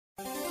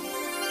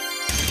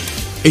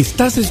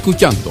Estás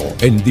escuchando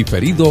en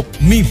diferido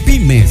Mi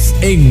Pymes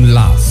en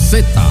la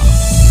Z.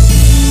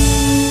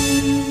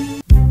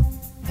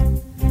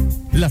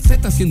 La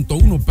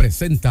Z101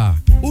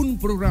 presenta un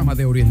programa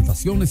de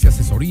orientaciones y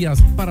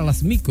asesorías para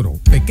las micro,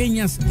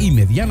 pequeñas y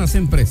medianas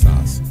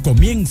empresas.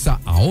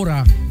 Comienza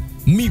ahora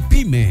Mi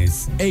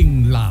Pymes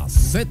en la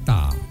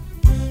Z.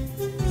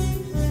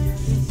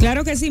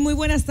 Claro que sí, muy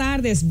buenas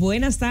tardes,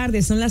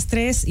 son las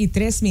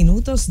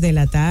 3:03 de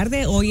la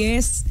tarde. Hoy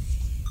es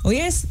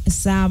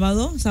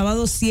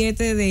sábado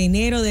 7 de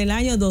enero del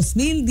año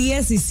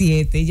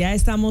 2017. Ya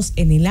estamos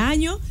en el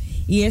año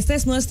y este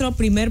es nuestro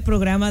primer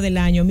programa del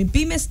año. Mi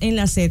Pymes en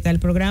la Z, el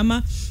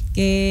programa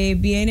que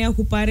viene a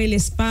ocupar el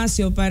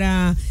espacio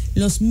para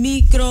los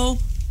micro,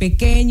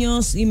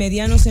 pequeños y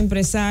medianos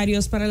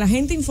empresarios, para la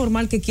gente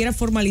informal que quiera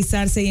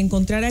formalizarse y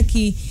encontrar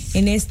aquí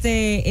en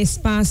este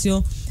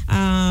espacio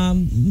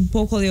un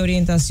poco de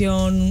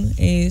orientación,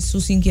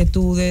 sus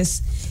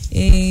inquietudes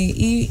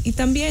y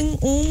también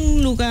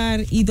un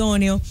lugar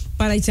idóneo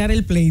para echar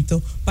el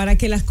pleito, para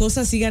que las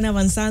cosas sigan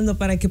avanzando,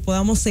 para que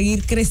podamos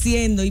seguir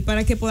creciendo y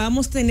para que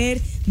podamos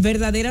tener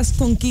verdaderas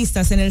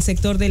conquistas en el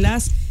sector de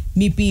las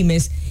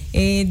MIPYMES.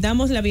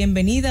 Damos la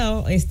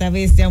bienvenida, esta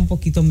vez ya un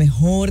poquito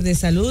mejor de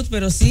salud,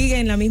 pero sigue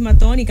en la misma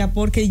tónica,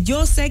 porque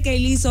yo sé que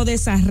él hizo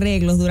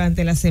desarreglos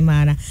durante la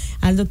semana,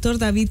 al doctor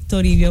David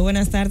Toribio.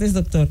 Buenas tardes,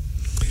 doctor.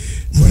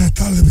 Buenas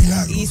tardes,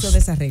 Milagros. Hizo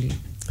desarreglo.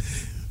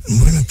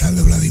 Buenas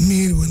tardes,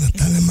 Vladimir. Buenas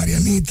tardes,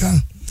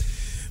 Marianita.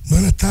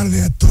 Buenas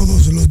tardes a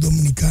todos los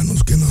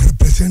dominicanos que nos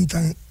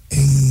representan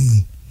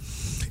en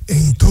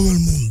todo el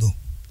mundo.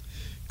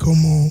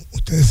 Como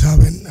ustedes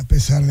saben, a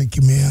pesar de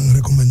que me han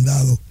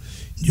recomendado,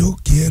 yo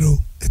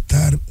quiero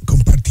estar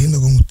compartiendo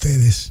con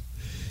ustedes,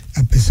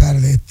 a pesar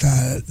de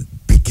esta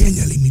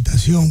pequeña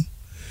limitación,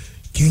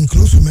 que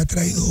incluso me ha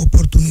traído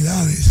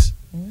oportunidades,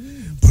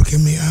 porque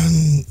me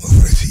han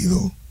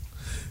ofrecido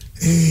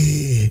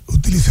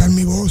utilizar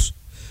mi voz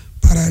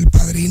para El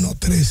Padrino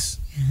 3.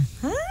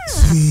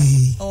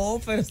 Sí,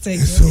 pero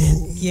señor,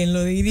 eso, ¿quién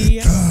lo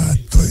diría?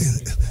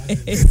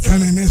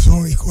 Están en eso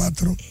hoy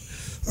 4.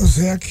 O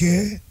sea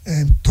que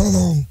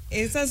todo.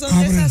 Esas son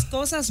de esas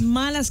cosas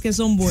malas que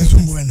son buenas. Que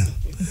son buenas.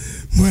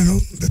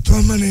 Bueno, de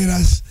todas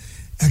maneras,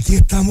 aquí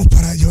estamos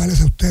para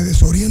llevarles a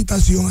ustedes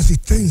orientación,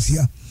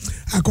 asistencia,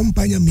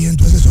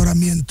 acompañamiento,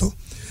 asesoramiento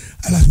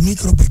a las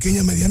micro,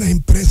 pequeñas, medianas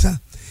empresas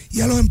y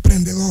a los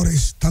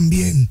emprendedores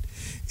también,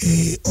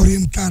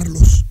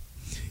 orientarlos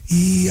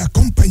y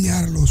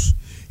acompañarlos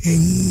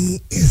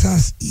en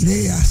esas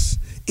ideas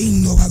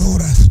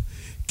innovadoras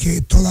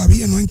que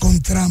todavía no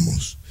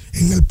encontramos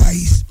en el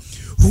país.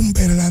 Un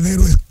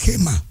verdadero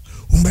esquema,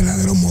 un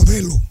verdadero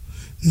modelo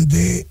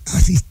de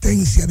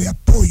asistencia, de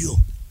apoyo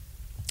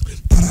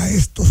para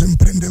estos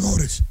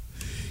emprendedores,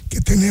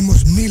 que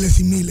tenemos miles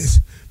y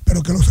miles,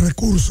 pero que los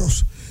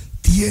recursos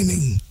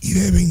tienen y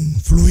deben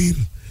fluir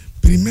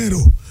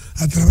primero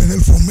a través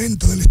del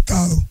fomento del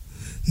Estado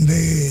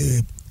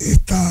de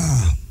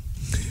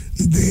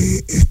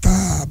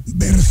esta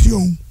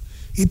versión,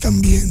 y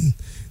también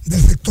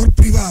del sector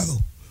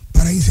privado,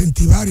 para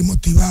incentivar y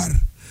motivar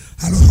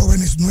a los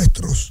jóvenes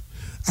nuestros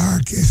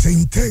a que se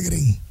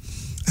integren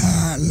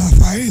a la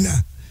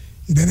faena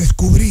de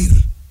descubrir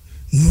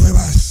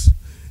nuevas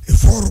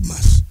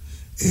formas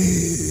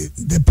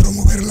de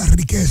promover la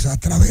riqueza a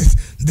través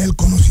del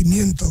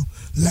conocimiento,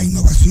 la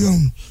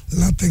innovación,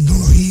 la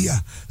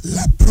tecnología,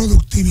 la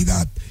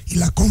productividad y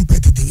la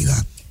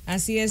competitividad.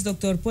 Así es,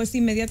 doctor. Pues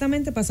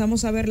inmediatamente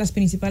pasamos a ver las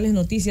principales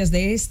noticias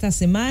de esta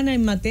semana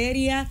en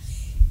materia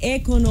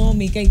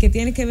económica y que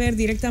tiene que ver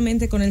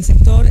directamente con el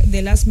sector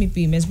de las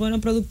MIPYMES. Bueno,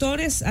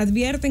 productores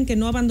advierten que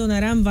no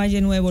abandonarán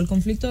Valle Nuevo. El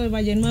conflicto de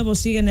Valle Nuevo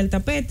sigue en el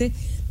tapete,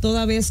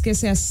 toda vez que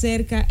se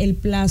acerca el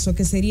plazo,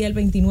 que sería el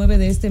 29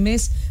 de este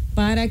mes,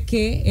 para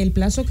que el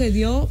plazo que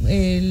dio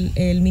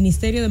el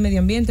Ministerio de Medio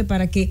Ambiente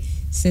para que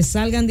se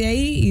salgan de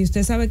ahí, y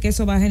usted sabe que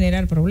eso va a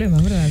generar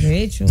problemas, ¿verdad?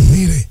 De hecho.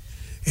 Mire,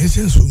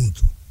 ese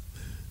asunto,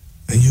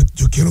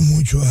 yo quiero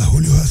mucho a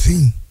Julio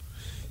Jacín.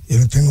 Yo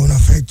le tengo un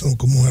afecto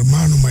como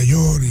hermano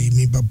mayor y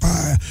mi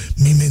papá,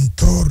 mi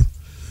mentor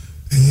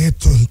en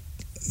estos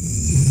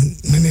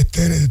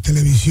menesteres de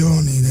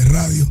televisión y de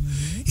radio,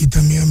 y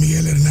también a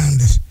Miguel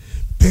Hernández.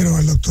 Pero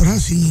al doctor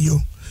Jacín y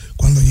yo,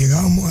 cuando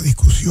llegábamos a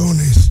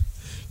discusiones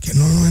que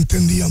no nos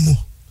entendíamos,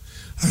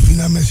 al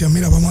final me decía: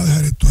 mira, vamos a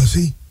dejar esto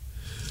así,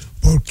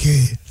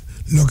 porque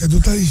lo que tú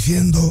estás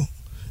diciendo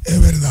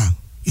es verdad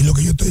y lo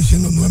que yo estoy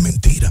diciendo no es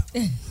mentira.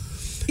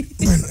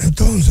 Bueno,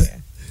 entonces,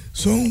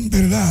 son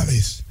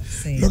verdades.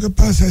 Sí. Lo que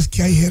pasa es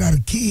que hay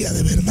jerarquía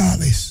de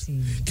verdades,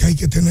 sí, que hay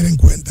que tener en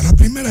cuenta. La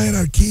primera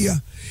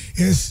jerarquía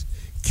es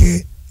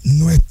que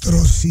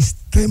nuestro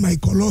sistema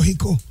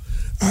ecológico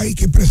hay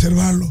que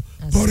preservarlo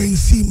por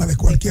encima de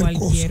cualquier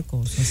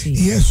cosa. Sí.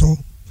 Y eso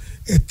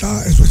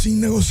es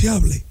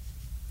innegociable.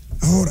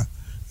 Ahora,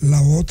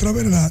 la otra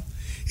verdad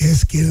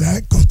es que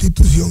la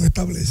Constitución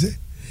establece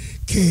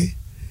que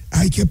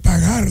hay que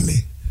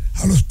pagarle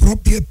a los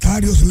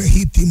propietarios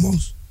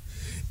legítimos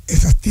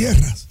esas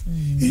tierras.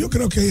 Y yo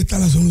creo que ahí está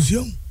la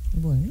solución.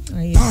 Bueno,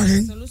 ahí paguen,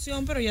 es la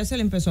solución, pero ya se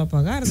le empezó a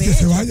pagar. Y que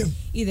se vayan.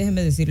 Y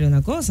déjeme decirle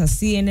una cosa,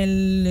 si en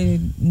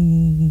el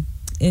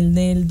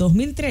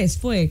 2003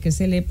 fue que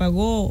se le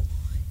pagó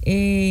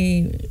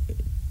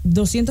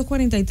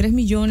 243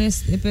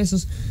 millones de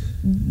pesos,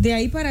 de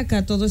ahí para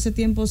acá todo ese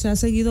tiempo se ha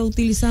seguido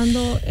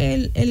utilizando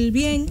el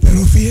bien,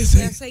 pero fíjese,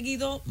 se ha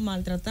seguido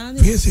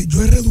maltratando. Fíjese,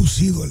 yo he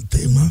reducido el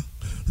tema,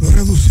 lo he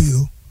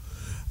reducido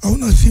a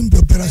una simple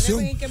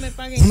operación,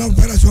 una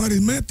operación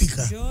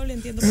aritmética. Yo le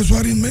entiendo. Eso es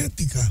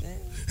aritmética.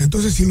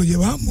 Entonces, si lo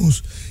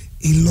llevamos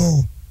y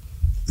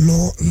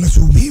le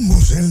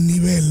subimos el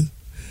nivel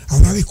a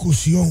una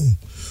discusión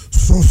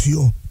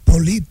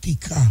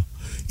sociopolítica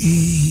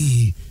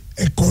y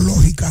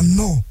ecológica,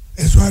 no,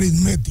 eso es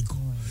aritmético.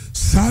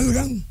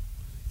 Salgan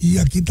y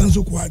aquí están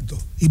su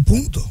cuarto y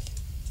punto.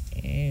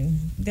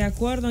 De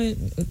acuerdo,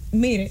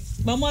 mire,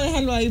 vamos a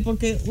dejarlo ahí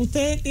porque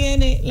usted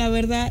tiene la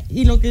verdad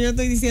y lo que yo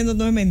estoy diciendo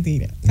no es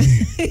mentira.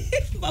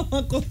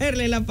 Vamos a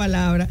cogerle la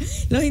palabra.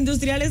 Los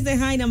industriales de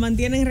Jaina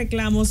mantienen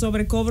reclamos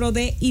sobre cobro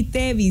de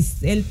ITEVIS.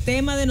 El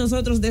tema de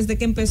nosotros desde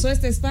que empezó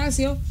este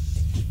espacio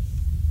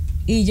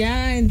y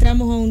ya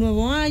entramos a un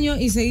nuevo año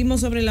y seguimos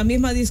sobre la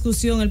misma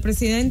discusión. El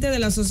presidente de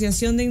la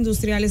Asociación de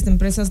Industriales de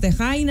Empresas de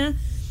Jaina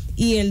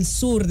y el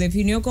Sur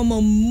definió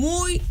como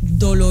muy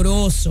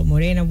doloroso.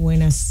 Morena,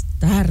 buenas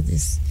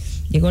tardes.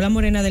 Llegó la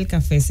morena del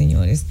café,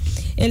 señores.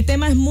 El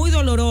tema es muy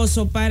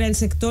doloroso para el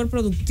sector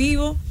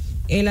productivo,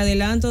 el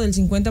adelanto del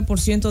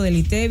 50% del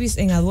ITEVIS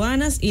en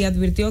aduanas, y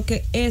advirtió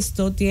que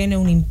esto tiene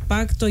un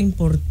impacto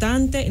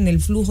importante en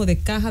el flujo de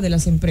caja de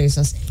las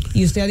empresas.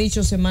 Y usted ha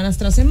dicho semanas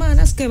tras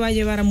semanas que va a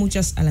llevar a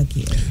muchas a la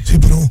quiebra. Sí,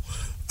 pero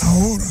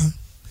ahora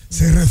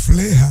se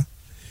refleja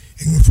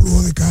en el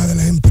flujo de caja de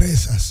las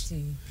empresas.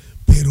 Sí.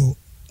 Pero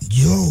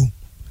yo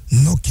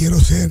no quiero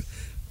ser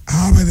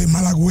ave de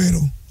mal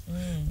agüero,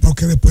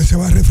 porque después se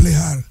va a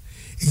reflejar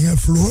en el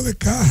flujo de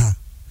caja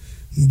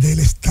del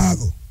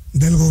Estado,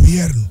 del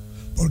gobierno,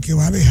 porque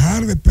va a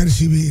dejar de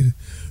percibir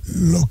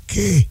lo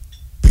que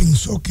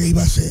pensó que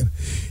iba a ser.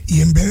 Y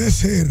en vez de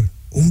ser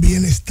un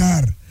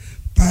bienestar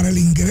para el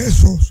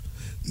ingreso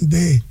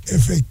de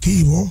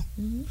efectivo,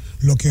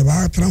 lo que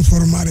va a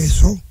transformar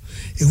eso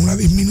en una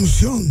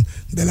disminución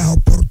de las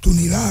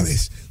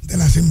oportunidades de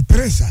las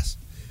empresas,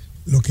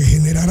 lo que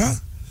generará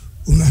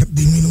una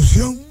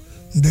disminución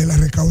de la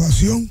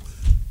recaudación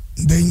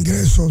de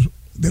ingresos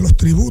de los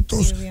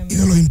tributos y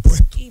de los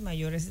impuestos. Y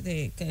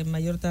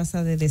mayor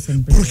tasa de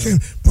desempleo. ¿Por qué?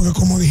 Porque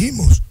como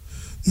dijimos,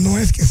 no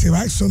es que se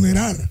va a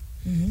exonerar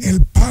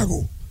el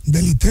pago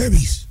del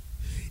ITEVIS,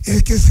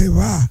 es que se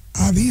va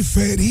a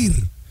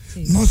diferir.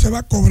 Sí. No se va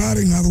a cobrar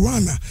en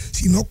aduana,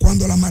 sino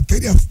cuando la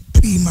materia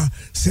prima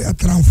sea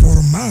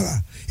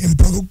transformada en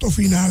producto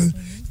final.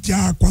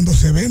 Ya cuando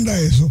se venda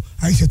eso,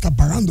 ahí se está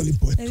pagando el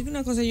impuesto.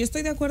 Una cosa, yo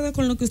estoy de acuerdo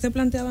con lo que usted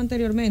planteaba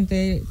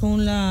anteriormente,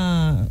 con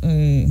la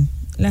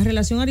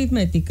relación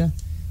aritmética.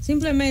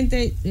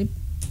 Simplemente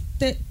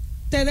te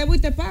debo y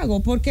te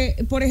pago,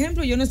 porque, por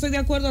ejemplo, yo no estoy de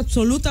acuerdo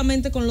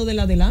absolutamente con lo del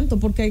adelanto,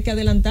 porque hay que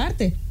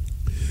adelantarte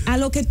a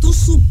lo que tú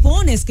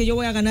supones que yo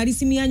voy a ganar, y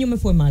si mi año me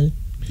fue mal,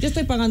 yo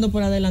estoy pagando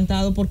por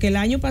adelantado, porque el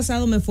año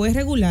pasado me fue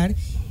regular,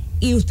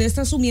 y usted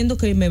está asumiendo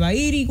que me va a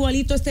ir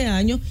igualito este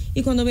año,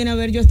 y cuando viene a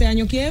ver yo este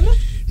año quiebro.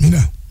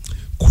 Mira,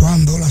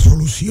 cuando las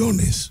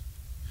soluciones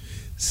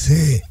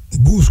se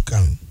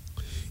buscan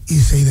y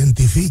se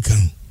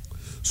identifican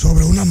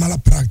sobre una mala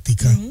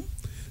práctica,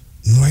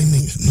 no hay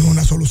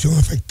una solución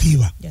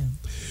efectiva. Yeah.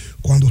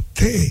 Cuando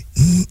usted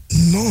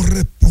no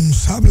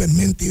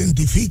responsablemente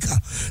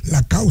identifica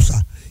la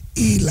causa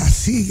y la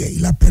sigue y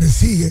la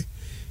persigue,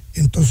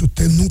 entonces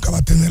usted nunca va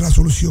a tener la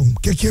solución.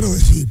 ¿Qué quiero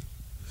decir?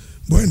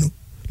 Bueno,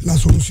 la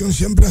solución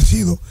siempre ha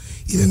sido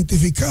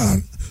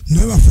identificar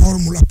nuevas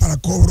fórmulas para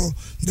cobro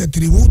de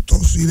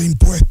tributos y de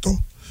impuestos,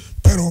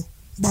 pero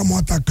vamos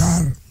a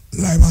atacar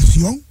la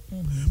evasión,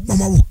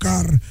 vamos a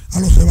buscar a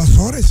los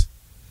evasores,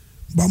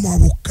 vamos a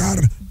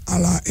buscar a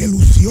la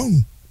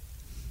elusión.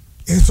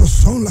 Esas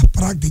son las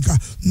prácticas,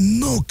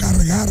 no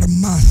cargar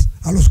más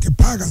a los que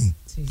pagan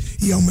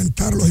y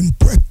aumentar los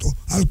impuestos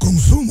al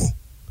consumo,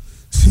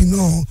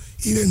 sino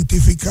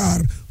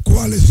identificar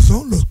cuáles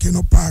son los que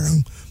no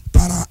pagan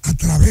para, a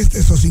través de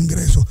esos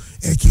ingresos,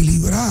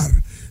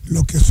 equilibrar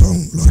lo que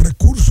son los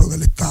recursos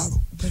del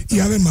Estado y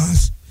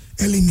además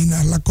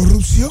eliminar la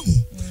corrupción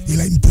y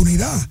la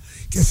impunidad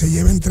que se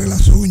lleva entre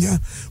las uñas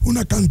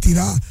una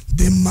cantidad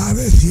de más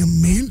de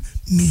 100,000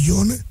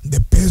 millones de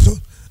pesos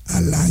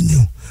al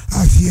año,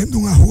 haciendo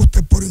un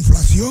ajuste por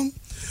inflación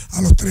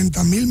a los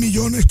 30,000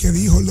 millones que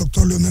dijo el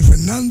doctor Leonel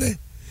Fernández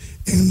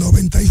en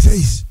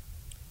 96.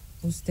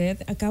 Usted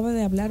acaba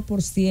de hablar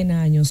por 100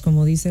 años,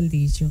 como dice el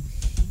dicho,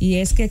 y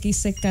es que aquí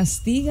se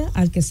castiga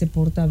al que se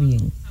porta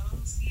bien.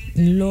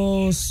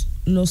 Los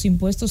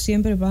impuestos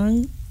siempre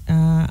van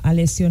a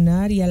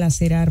lesionar y a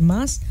lacerar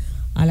más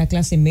a la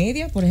clase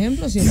media, por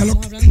ejemplo, si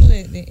estamos hablando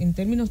de en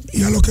términos...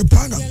 Y a los que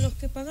pagan. Y a los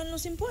que pagan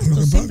los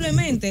impuestos.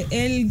 Simplemente,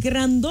 el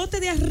grandote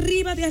de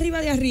arriba,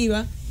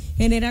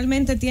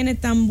 generalmente tiene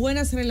tan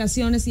buenas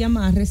relaciones y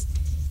amarres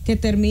que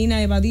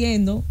termina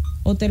evadiendo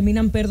o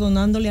terminan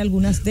perdonándole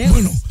algunas deudas.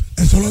 Bueno,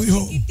 eso lo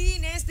dijo...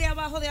 Chiquitines de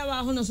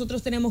abajo,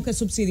 nosotros tenemos que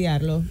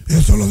subsidiarlo.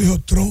 Eso lo dijo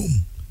Trump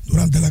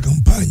durante la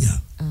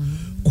campaña,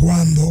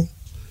 cuando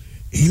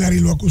Hillary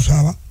lo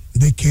acusaba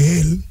de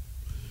que él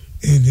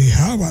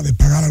dejaba de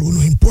pagar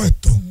algunos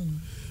impuestos.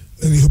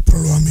 Le dijo, pero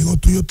los amigos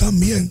tuyos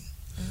también,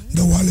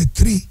 de Wall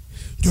Street,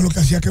 yo lo que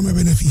hacía es que me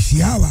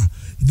beneficiaba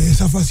de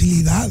esas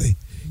facilidades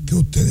que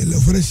ustedes le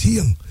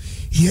ofrecían.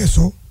 Y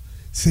eso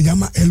se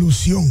llama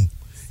elusión.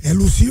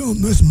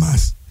 Elusión no es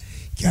más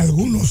que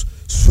algunos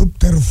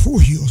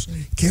subterfugios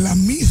que la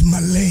misma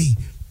ley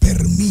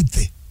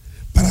permite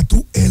para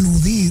tú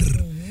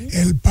eludir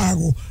el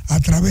pago a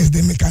través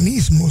de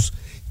mecanismos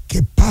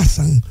que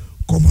pasan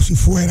como si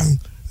fueran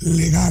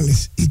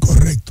legales y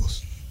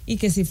correctos. Y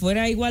que si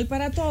fuera igual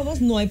para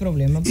todos, no hay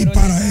problema. Pero y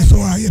para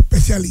eso hay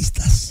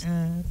especialistas.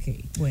 Ok,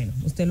 bueno,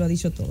 usted lo ha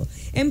dicho todo.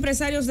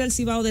 Empresarios del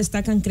Cibao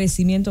destacan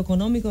crecimiento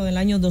económico del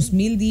año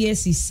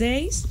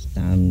 2016.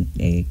 Están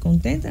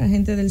contentas la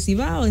gente del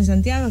Cibao en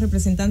Santiago,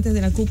 representantes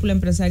de la cúpula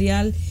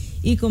empresarial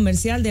y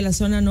comercial de la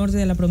zona norte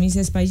de la provincia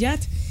de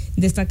Espaillat.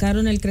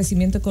 Destacaron el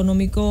crecimiento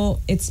económico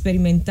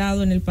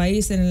experimentado en el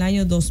país en el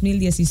año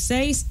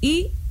 2016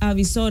 y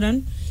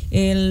avisoran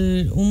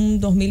un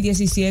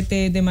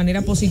 2017 de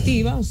manera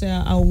positiva, o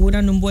sea,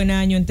 auguran un buen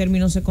año en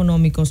términos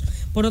económicos.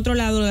 Por otro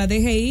lado, la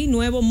DGI,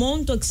 nuevo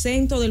monto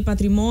exento del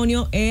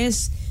patrimonio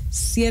es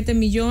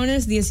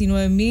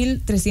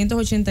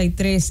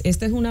 7.019.383.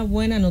 Esta es una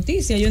buena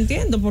noticia, yo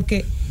entiendo,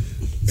 porque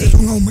es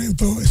un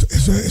aumento,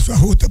 eso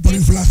ajuste por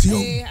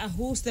inflación.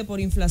 Ajuste por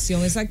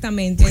inflación,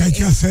 exactamente. Porque hay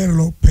que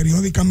hacerlo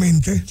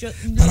periódicamente.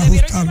 Lo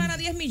debieron llevar a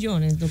 10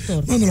 millones,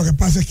 doctor. Bueno, lo que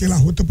pasa es que el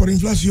ajuste por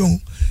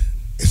inflación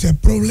es el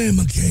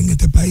problema que hay en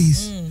este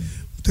país.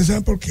 ¿Usted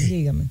sabe por qué?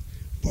 Dígame.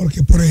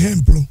 Porque, por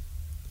ejemplo,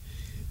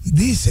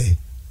 dice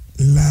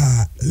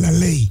la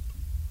ley,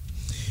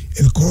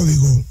 el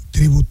código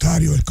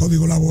tributario, el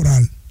código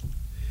laboral,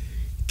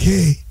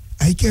 que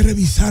hay que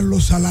revisar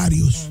los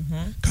salarios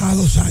cada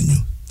 2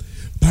 años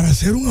para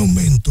hacer un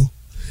aumento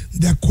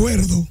de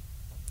acuerdo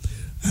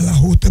al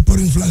ajuste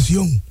por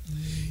inflación.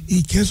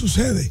 ¿Y qué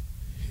sucede?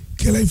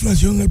 Que la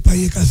inflación en el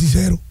país es casi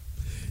cero.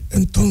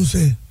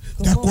 Entonces,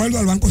 de acuerdo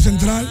al Banco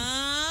Central,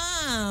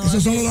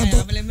 esos son los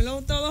datos.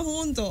 Todos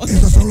juntos.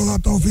 Esos son los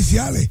datos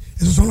oficiales.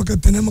 Esos son los que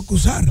tenemos que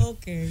usar.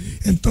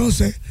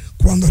 Entonces,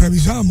 cuando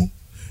revisamos,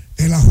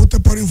 el ajuste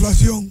por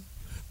inflación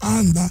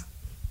anda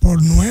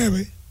por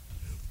 9,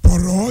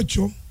 por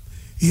 8,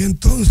 y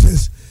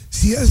entonces,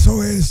 si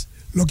eso es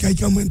lo que hay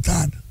que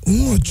aumentar,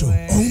 un 8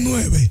 o un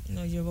 9.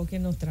 No llevó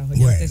quien nos trajo,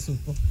 ya te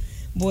supo.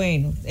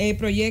 Bueno,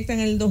 proyectan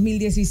el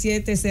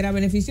 2017 será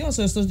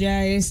beneficioso. Esto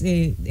ya es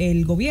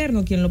el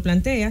gobierno quien lo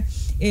plantea.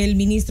 El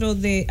ministro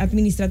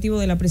administrativo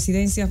de la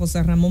presidencia,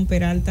 José Ramón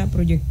Peralta,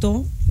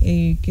 proyectó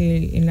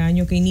que el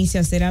año que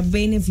inicia será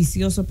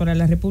beneficioso para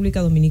la República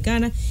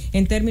Dominicana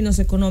en términos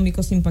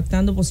económicos,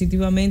 impactando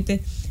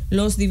positivamente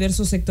los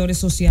diversos sectores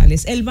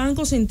sociales. El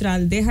Banco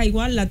Central deja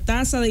igual la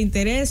tasa de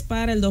interés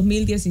para el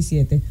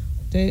 2017.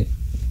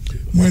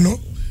 Bueno,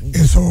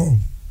 eso...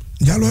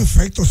 ya los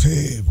efectos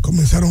se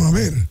comenzaron a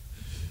ver.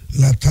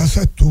 La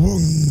tasa estuvo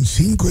en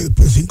 5 y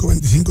después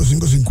 5.25,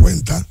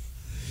 5.50.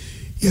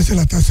 Y esa es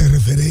la tasa de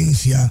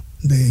referencia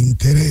de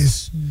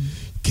interés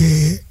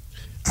que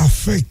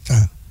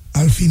afecta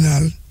al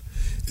final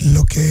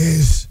lo que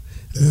es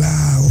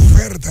la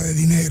oferta de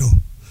dinero,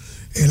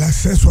 el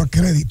acceso a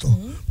crédito,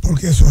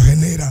 porque eso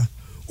genera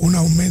un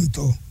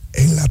aumento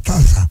en la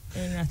tasa.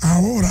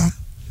 Ahora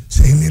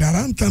se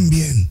generarán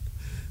también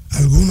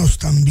algunos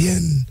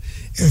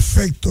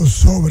efectos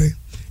sobre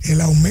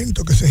el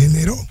aumento que se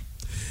generó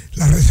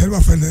la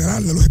Reserva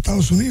Federal de los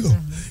Estados Unidos,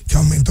 que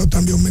aumentó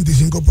también un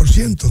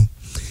 25%,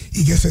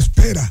 y que se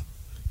espera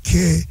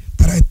que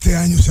para este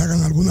año se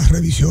hagan algunas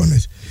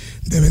revisiones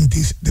de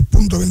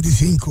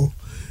 0.25,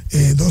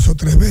 2 o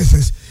 3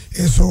 veces.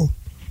 Eso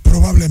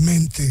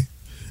probablemente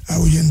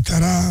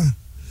ahuyentará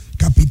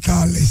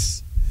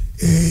capitales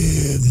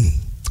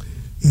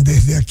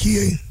desde aquí,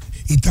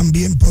 y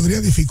también podría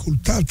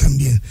dificultar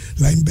también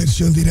la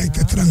inversión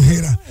directa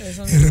extranjera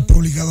en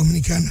República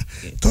Dominicana.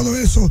 Todo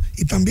eso,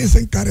 y también se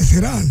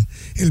encarecerán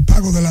el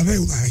pago de la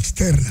deuda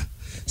externa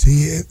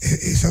si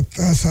esas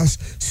tasas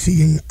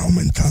siguen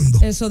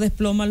aumentando. Eso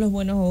desploma los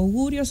buenos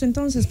augurios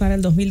entonces para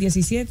el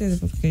 2017,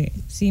 porque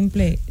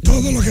simple...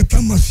 Todo lo que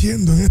estamos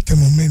haciendo en este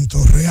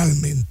momento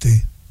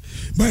realmente,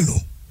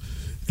 bueno,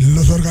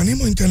 los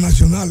organismos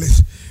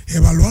internacionales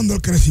evaluando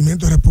el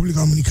crecimiento de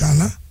República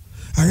Dominicana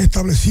han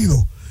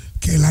establecido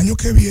que el año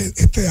que viene,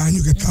 este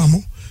año que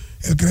estamos,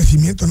 el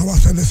crecimiento no va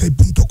a ser de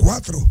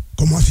 6.4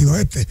 como ha sido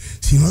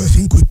sino de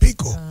 5 y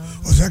pico.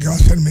 O sea que va a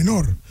ser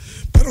menor.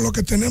 Pero lo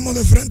que tenemos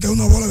de frente es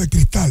una bola de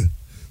cristal.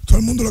 Todo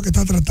el mundo lo que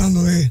está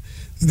tratando de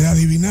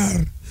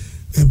adivinar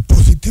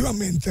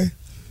positivamente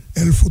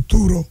el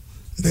futuro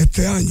de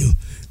este año.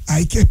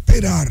 Hay que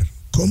esperar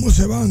cómo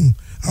se van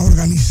a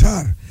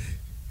organizar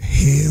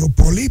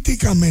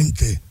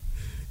geopolíticamente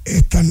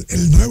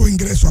el nuevo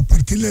ingreso a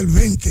partir del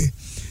 20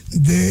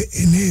 de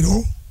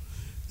enero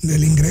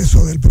del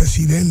ingreso del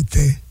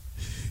presidente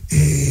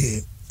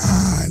de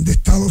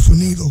Estados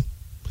Unidos,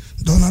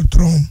 Donald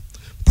Trump,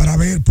 para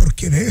ver,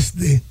 porque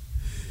desde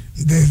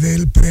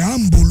el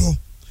preámbulo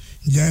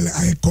ya él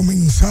ha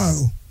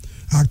comenzado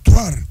a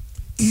actuar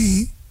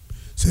y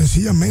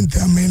sencillamente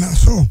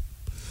amenazó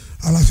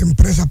a las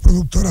empresas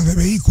productoras de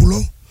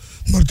vehículos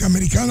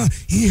norteamericanas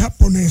y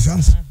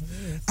japonesas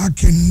a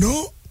que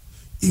no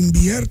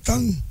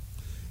inviertan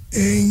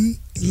en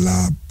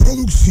la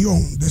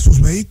producción de sus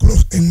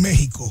vehículos en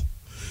México,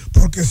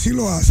 porque si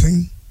lo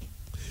hacen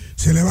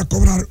se le va a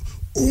cobrar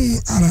un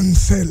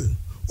arancel,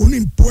 un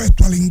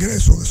impuesto al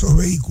ingreso de esos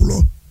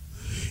vehículos,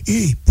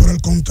 y por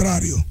el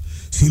contrario,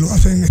 si lo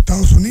hacen en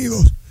Estados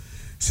Unidos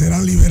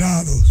serán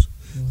liberados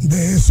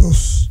de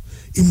esos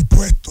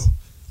impuestos.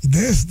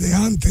 Desde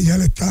antes ya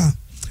le está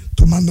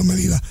tomando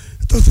medidas.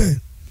 Entonces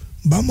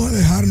vamos a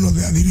dejarnos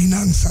de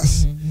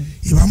adivinanzas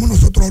y vamos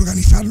nosotros a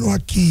organizarnos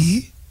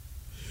aquí,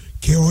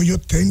 que hoy yo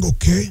tengo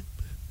que,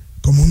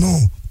 como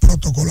uno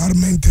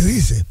protocolarmente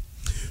dice,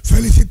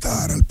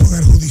 felicitar al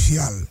Poder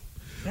Judicial,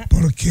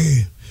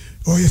 porque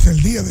hoy es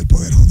el día del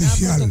Poder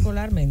Judicial.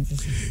 Protocolarmente,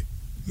 sí.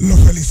 Lo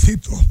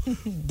felicito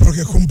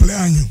porque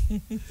cumpleaños,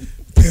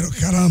 pero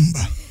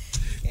caramba,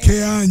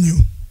 qué año,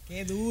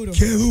 qué duro.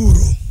 Qué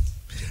duro.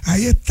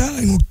 Ahí está,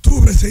 en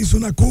octubre se hizo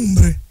una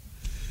cumbre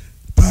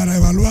para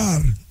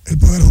evaluar el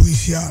Poder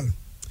Judicial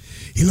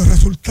y los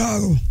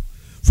resultados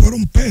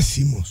fueron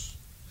pésimos.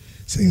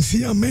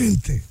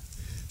 Sencillamente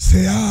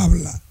se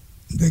habla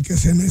de que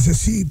se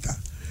necesita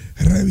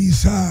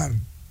revisar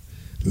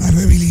las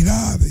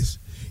debilidades,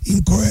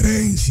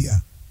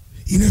 incoherencia,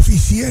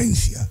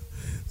 ineficiencia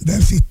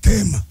del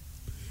sistema,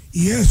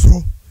 y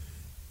eso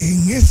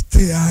en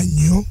este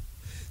año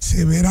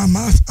se verá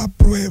más a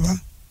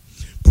prueba,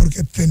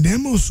 porque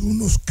tenemos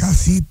unos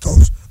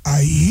casitos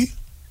ahí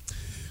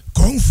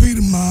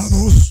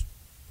confirmados,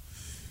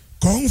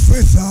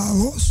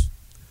 confesados,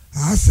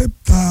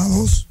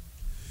 aceptados,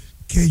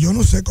 que yo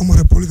no sé cómo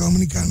República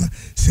Dominicana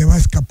se va a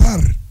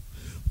escapar,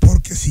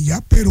 porque si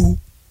ya Perú,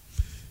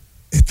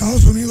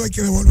 Estados Unidos hay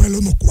que devolverle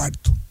unos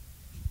cuartos,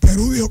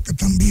 Perú dijo que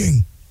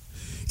también,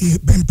 y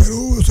en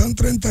Perú son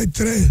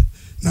 33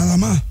 nada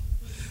más,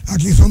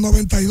 aquí son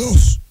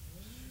 92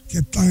 que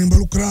están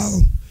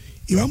involucrados,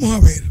 y vamos a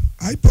ver,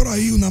 hay por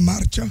ahí una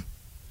marcha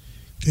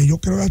que yo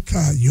creo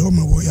hasta yo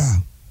me voy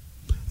a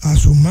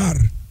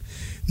sumar,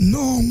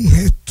 no un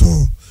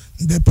gesto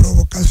de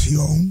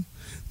provocación,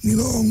 ni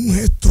un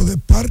gesto de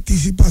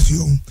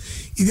participación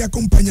y de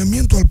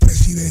acompañamiento al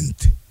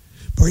presidente,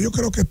 porque yo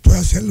creo que esto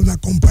es hacerle una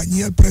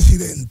compañía al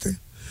presidente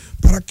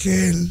para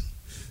que él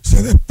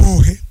se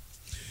despoje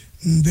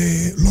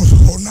de los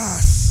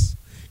Jonás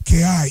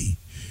que hay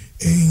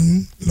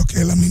en lo que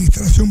es la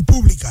administración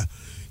pública.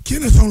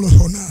 ¿Quiénes son los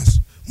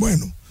Jonás?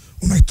 Bueno,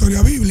 una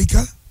historia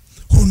bíblica,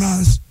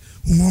 Jonás,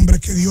 un hombre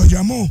que Dios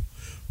llamó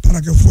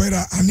para que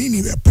fuera a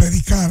Nínive a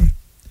predicar,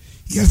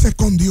 y él se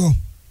escondió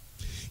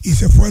y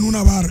se fue en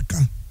una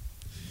barca,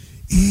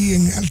 y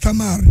en alta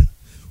mar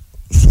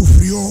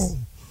sufrió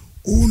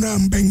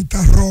un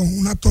ventarrón,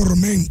 una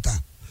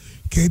tormenta,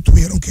 que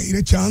tuvieron que ir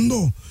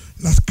echando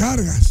las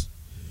cargas,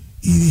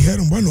 y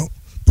dijeron, bueno,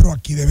 pero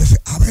aquí debe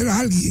haber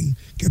alguien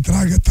que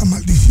traiga esta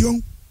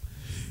maldición,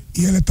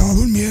 y él estaba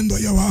durmiendo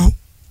allá abajo,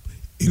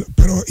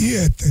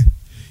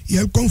 y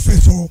él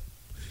confesó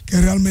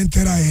que realmente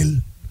era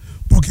él,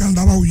 porque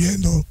andaba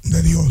huyendo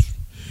de Dios.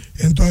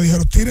 Entonces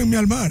dijeron, tírenme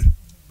al mar,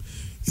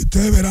 y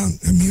ustedes verán,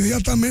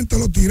 inmediatamente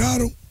lo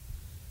tiraron,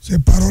 se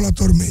paró la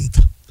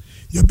tormenta.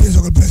 Yo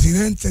pienso que el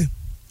presidente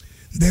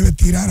debe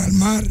tirar al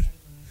mar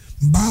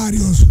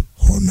varios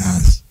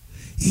Jonás,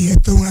 y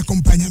esto es un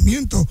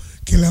acompañamiento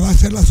que le va a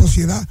hacer la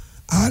sociedad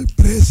al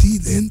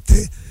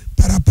presidente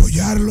para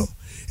apoyarlo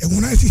en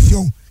una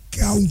decisión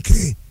que,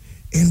 aunque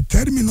en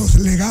términos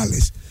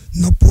legales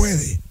no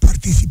puede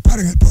participar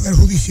en el Poder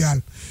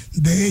Judicial,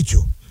 de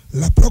hecho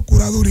la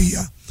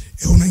Procuraduría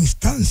es una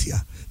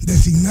instancia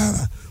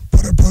designada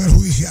por el Poder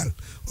Judicial.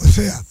 O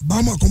sea,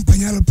 vamos a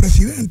acompañar al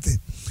presidente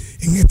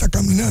en esta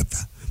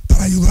caminata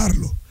para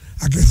ayudarlo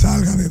a que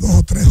salga de 2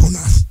 o 3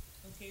 Jonás.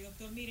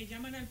 Doctor, mire,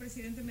 llaman al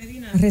presidente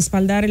Medina a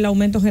respaldar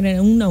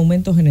un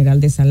aumento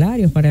general de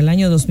salarios para el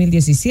año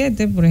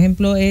 2017. Por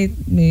ejemplo,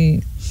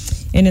 en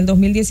el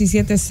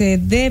 2017 se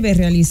debe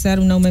realizar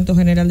un aumento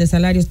general de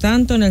salarios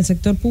tanto en el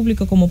sector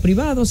público como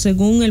privado,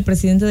 según el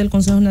presidente del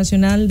Consejo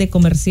Nacional de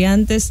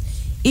Comerciantes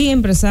y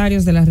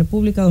Empresarios de la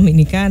República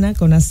Dominicana,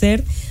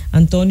 CONACER,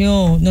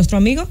 nuestro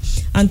amigo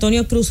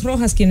Antonio Cruz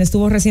Rojas, quien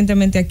estuvo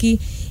recientemente aquí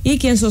y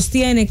quien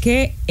sostiene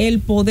que el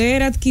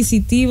poder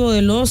adquisitivo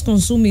de los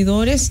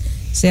consumidores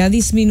se ha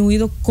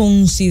disminuido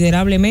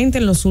considerablemente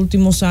en los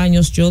últimos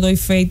años. Yo doy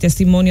fe y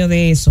testimonio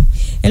de eso.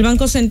 El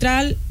Banco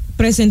Central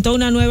presentó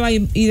una nueva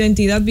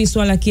identidad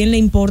visual. ¿A quién le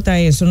importa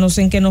eso? No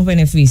sé en qué nos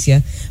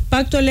beneficia.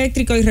 Pacto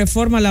eléctrico y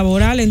reforma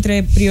laboral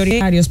entre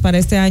prioritarios para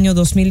este año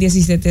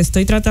 2017.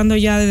 Estoy tratando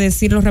ya de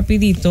decirlo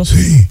rapidito,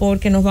 sí,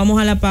 porque nos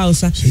vamos a la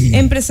pausa. Sí.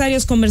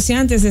 Empresarios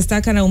comerciantes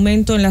destacan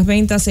aumento en las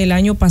ventas el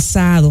año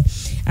pasado.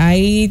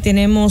 Ahí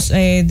tenemos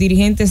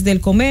dirigentes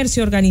del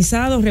comercio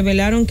organizados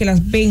revelaron que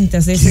las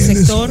ventas de ese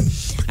sector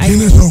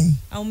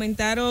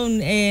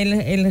aumentaron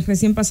el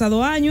recién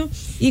pasado año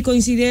y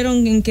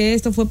coincidieron en que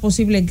esto fue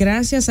posible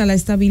gracias a la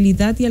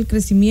estabilidad y al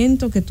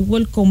crecimiento que tuvo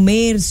el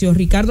comercio.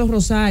 Ricardo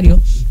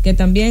Rosario, que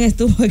también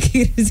estuvo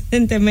aquí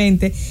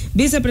recientemente,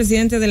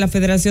 vicepresidente de la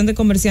Federación de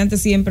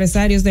Comerciantes y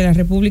Empresarios de la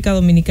República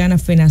Dominicana,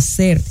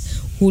 FENACERT.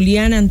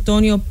 Julián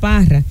Antonio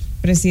Parra,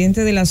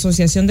 presidente de la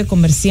Asociación de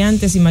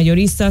Comerciantes y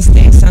Mayoristas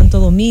de Santo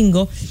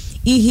Domingo,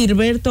 y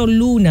Gilberto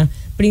Luna,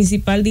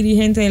 principal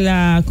dirigente de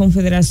la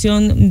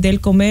Confederación del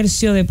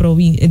Comercio de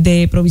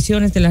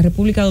Provisiones de la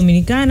República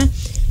Dominicana,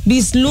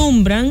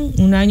 vislumbran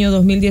un año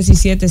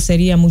 2017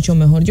 sería mucho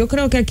mejor. Yo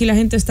creo que aquí la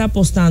gente está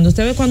apostando.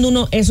 Usted ve cuando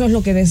uno, eso es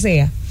lo que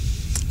desea.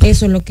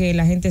 Eso es lo que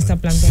la gente está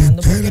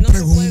planteando, porque no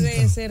se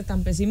puede ser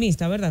tan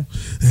pesimista, ¿verdad?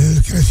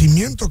 El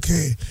crecimiento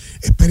que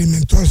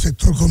experimentó el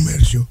sector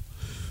comercio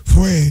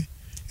fue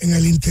en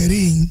el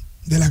interín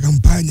de la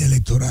campaña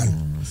electoral.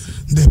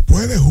 Sí.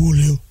 Después de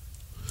julio,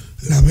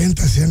 las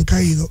ventas se han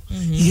caído,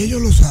 y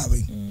ellos lo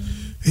saben.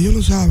 Ellos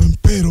lo saben,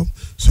 pero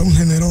son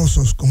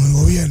generosos con el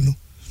gobierno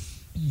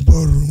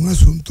por un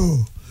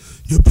asunto,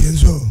 yo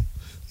pienso,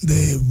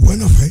 de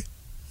buena fe.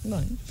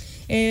 Bueno.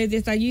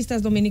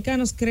 Detallistas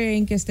dominicanos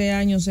creen que este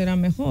año será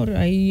mejor.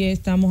 Ahí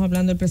estamos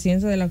hablando del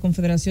presidente de la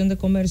Confederación de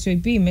Comercio y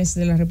Pymes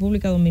de la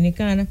República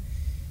Dominicana,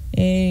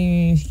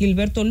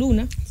 Gilberto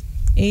Luna.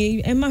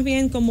 Es más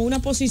bien como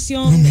una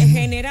posición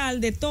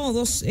general de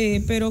todos,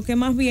 pero que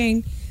más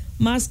bien,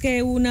 más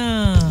que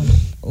una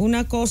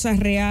cosa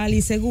real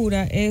y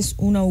segura, es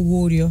un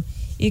augurio.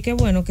 Y qué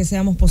bueno que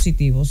seamos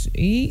positivos.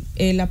 Y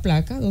la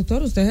placa,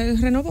 doctor, ¿usted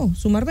renovó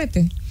su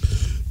marbete?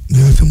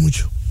 Desde hace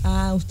mucho.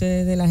 Ah,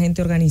 usted es de la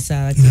gente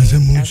organizada que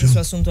hace su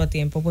asunto a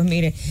tiempo. Pues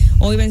mire,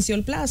 hoy venció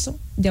el plazo.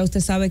 Ya usted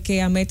sabe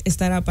que AMET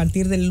estará a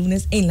partir del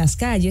lunes en las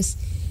calles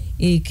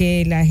y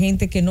que la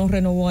gente que no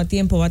renovó a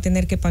tiempo va a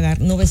tener que pagar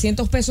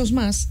 900 pesos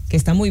más, que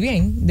está muy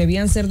bien,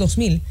 debían ser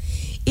 2,000.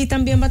 Y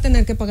también va a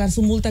tener que pagar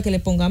su multa que le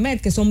ponga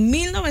AMET, que son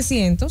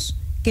 1,900,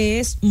 que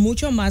es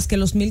mucho más que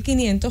los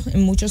 1,500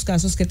 en muchos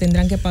casos que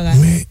tendrán que pagar.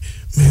 Me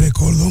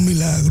recordó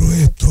milagro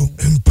esto,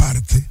 en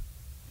parte,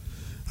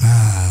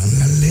 a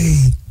la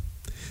ley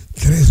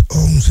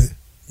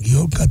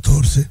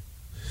 311-14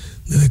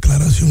 de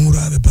declaración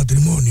jurada de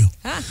patrimonio.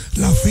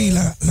 La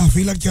fila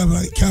que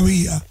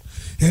había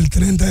el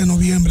 30 de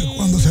noviembre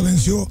cuando se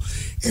venció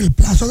el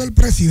plazo del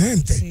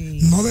presidente, sí,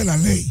 no de la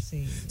ley,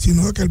 sí,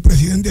 sino de que el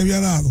presidente había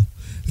dado.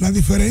 La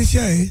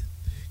diferencia es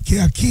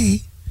que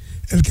aquí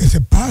el que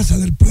se pasa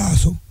del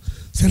plazo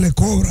se le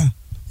cobra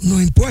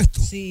unos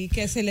impuestos. Sí,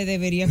 que se le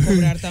debería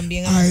cobrar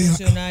también a los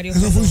funcionarios. A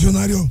esos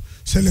funcionarios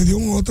se les dio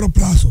un otro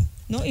plazo.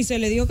 No, y se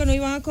le dijo que no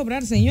iban a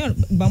cobrar, señor.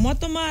 Vamos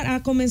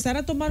a comenzar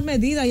a tomar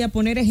medidas y a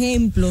poner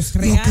ejemplos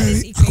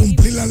reales y a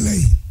cumplir la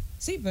ley.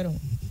 Sí, pero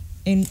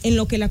en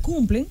lo que la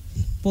cumplen,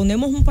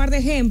 ponemos un par de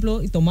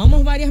ejemplos y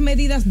tomamos varias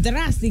medidas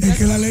drásticas. Es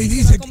que la ley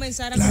dice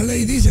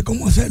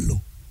cómo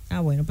hacerlo. Ah,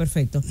 bueno,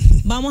 perfecto.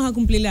 Vamos a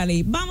cumplir la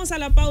ley. Vamos a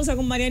la pausa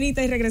con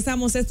Marianita y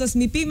regresamos. Esto es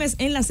Mi Pymes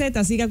en la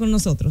Z. Siga con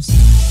nosotros.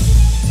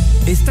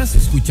 Estás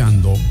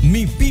escuchando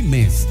Mi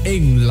Pymes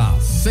en la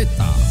Z.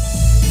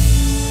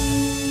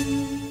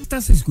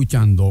 Estás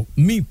escuchando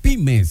Mi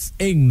Pymes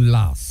en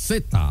la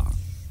Z.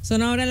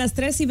 Son ahora las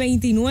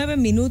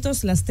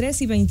 3:29, las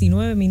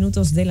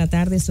 3:29 de la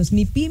tarde. Esto es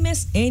Mi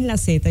Pymes en la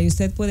Z y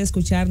usted puede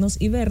escucharnos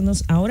y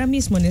vernos ahora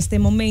mismo en este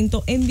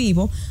momento en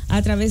vivo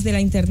a través de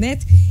la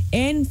internet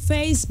en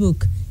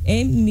Facebook,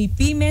 en Mi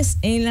Pymes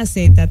en la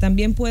Z.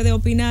 También puede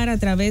opinar a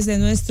través de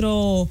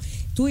nuestro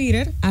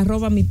Twitter,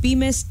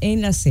 @MiPymes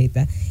en la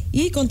Z.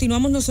 Y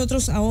continuamos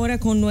nosotros ahora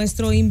con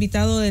nuestro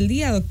invitado del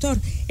día, doctor,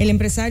 el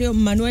empresario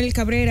Manuel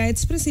Cabrera,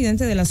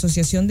 expresidente de la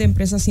Asociación de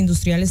Empresas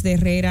Industriales de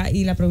Herrera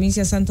y la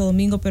provincia de Santo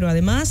Domingo, pero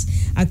además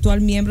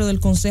actual miembro del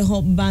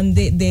Consejo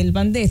del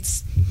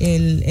Bandex,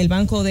 el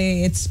Banco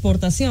de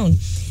Exportación.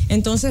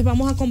 Entonces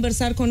vamos a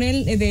conversar con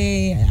él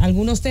de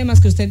algunos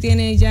temas que usted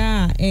tiene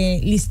ya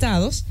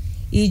listados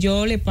y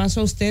yo le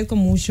paso a usted con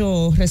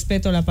mucho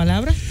respeto la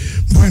palabra.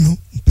 Bueno,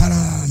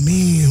 para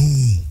mí es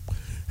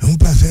un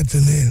placer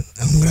tener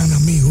a un gran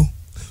amigo,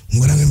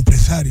 un gran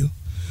empresario,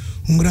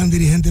 un gran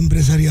dirigente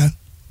empresarial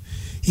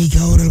y que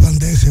ahora el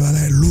Bandex se va a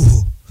dar el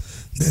lujo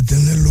de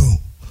tenerlo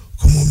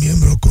como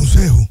miembro del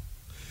consejo.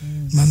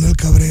 Manuel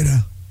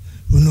Cabrera,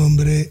 un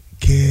hombre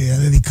que ha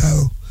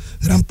dedicado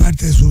gran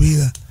parte de su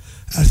vida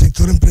al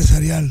sector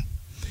empresarial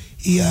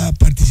y a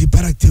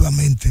participar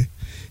activamente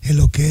en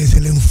lo que es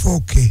el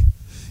enfoque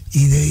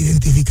y de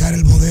identificar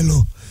el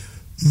modelo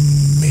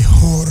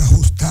mejor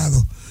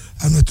ajustado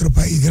a nuestro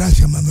país.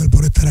 Gracias, Manuel,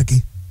 por estar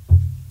aquí.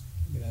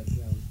 Gracias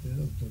a usted,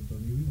 doctor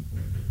Toribio, por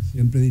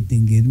siempre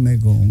distinguirme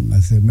con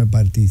hacerme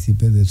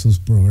partícipe de sus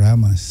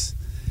programas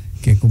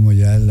que como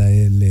ya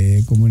le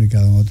he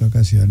comunicado en otras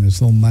ocasiones,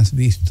 son más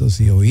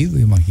vistos y oídos,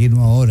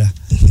 imagino ahora,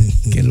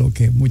 que lo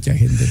que mucha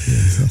gente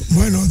piensa.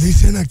 Bueno,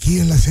 dicen aquí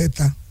en la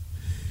Z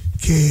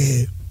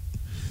que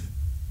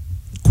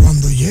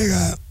cuando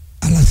llega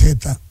a la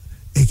Z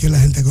es que la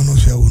gente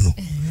conoce a uno.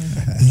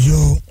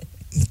 Yo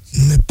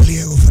me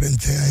pliego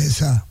frente a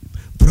esa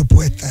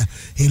propuesta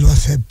y lo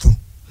acepto.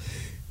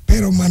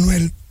 Pero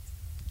Manuel,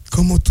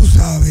 como tú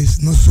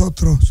sabes,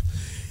 nosotros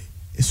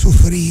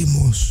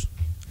sufrimos,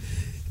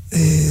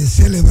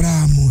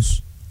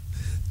 celebramos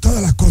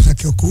todas las cosas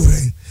que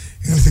ocurren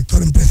en el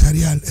sector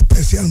empresarial,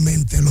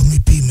 especialmente los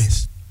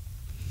MIPYMES.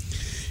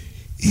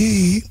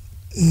 Y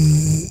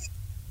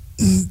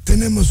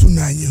tenemos un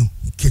año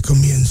que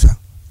comienza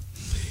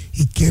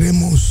y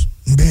queremos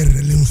ver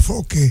el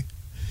enfoque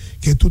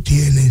que tú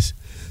tienes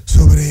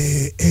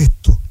sobre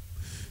esto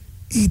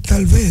y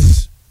tal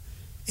vez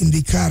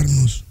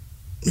indicarnos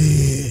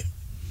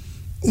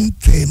un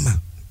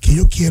tema que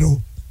yo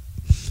quiero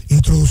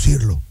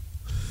introducirlo.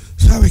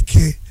 Sabes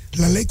que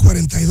la ley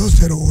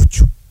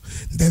 4208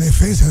 de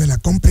defensa de la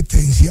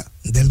competencia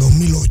del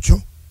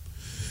 2008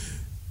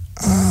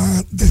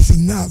 ha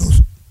designado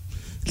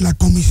la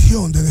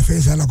Comisión de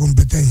Defensa de la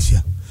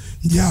Competencia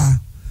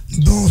ya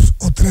 2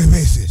 o 3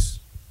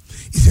 veces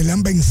y se le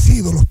han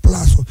vencido los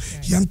plazos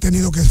y han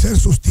tenido que ser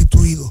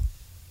sustituidos.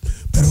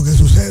 Pero ¿qué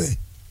sucede?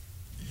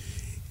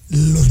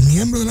 Los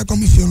miembros de la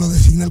comisión lo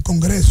designa el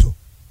Congreso,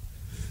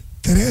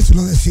 3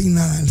 lo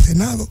designa el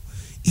Senado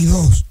y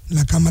 2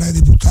 la Cámara de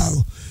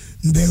Diputados,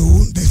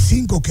 de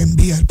 5 que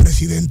envía el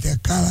presidente a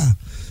cada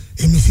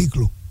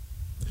hemiciclo.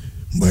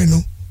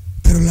 Bueno,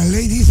 pero la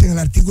ley dice en el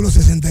artículo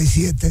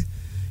 67,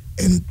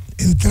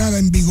 entrará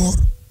en vigor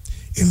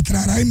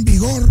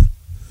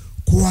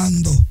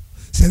cuando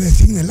se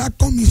designe la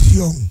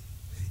comisión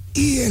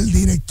y el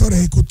director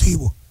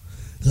ejecutivo.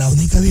 La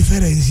única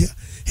diferencia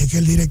es que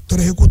el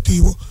director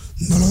ejecutivo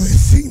no lo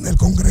designa el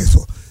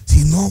Congreso,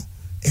 sino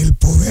el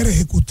Poder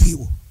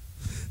Ejecutivo,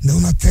 de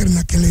una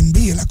terna que le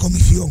envíe la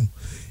comisión.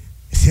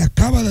 Se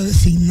acaba de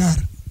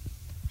designar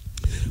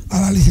a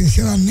la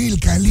licenciada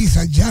Nilka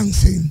Elisa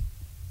Jansen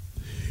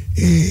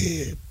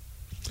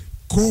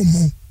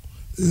como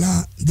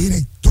la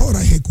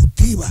directora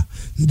ejecutiva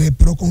de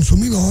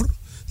Proconsumidor,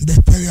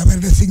 después de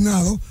haber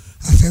designado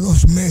hace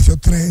 2 meses o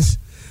 3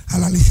 a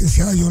la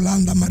licenciada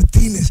Yolanda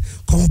Martínez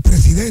como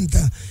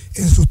presidenta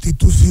en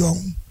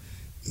sustitución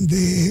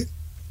de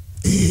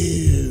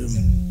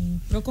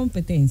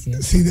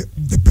Procompetencia. Sí, de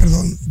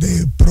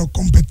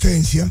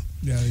Procompetencia.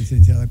 De la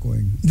licenciada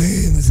Cohen.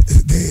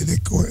 De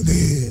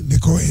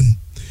Cohen.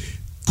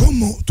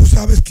 Como tú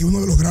sabes que uno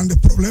de los grandes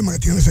problemas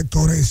que tiene el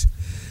sector es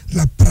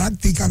la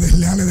práctica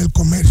desleal del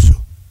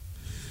comercio.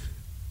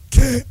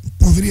 ¿Qué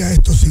podría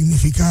esto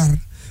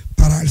significar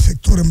para el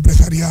sector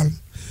empresarial?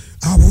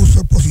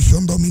 Abuso de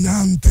posición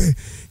dominante,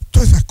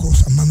 todas esas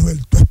cosas.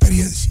 Manuel, tu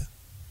experiencia.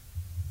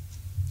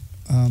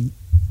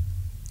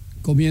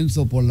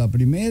 ¿Comienzo por la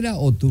primera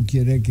o tú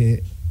quieres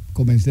que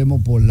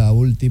comencemos por la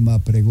última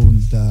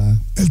pregunta?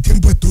 El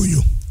tiempo es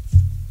tuyo.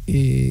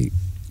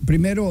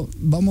 Primero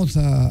vamos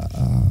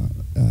a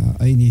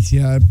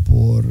iniciar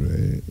por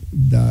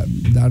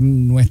dar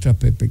nuestras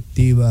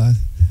perspectivas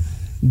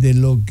de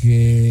lo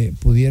que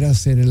pudiera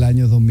ser el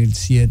año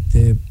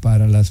 2007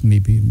 para las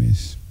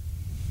MIPYMES.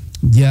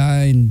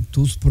 Ya en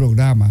tus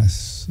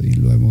programas, y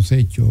lo hemos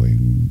hecho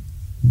en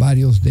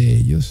varios de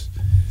ellos,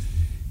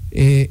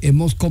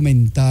 hemos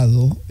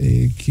comentado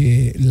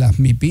que las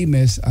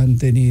MIPYMES han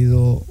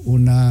tenido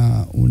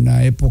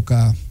una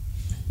época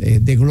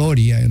de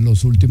gloria en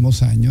los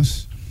últimos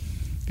años,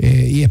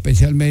 y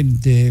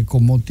especialmente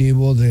con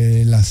motivo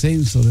del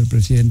ascenso del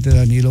presidente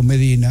Danilo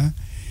Medina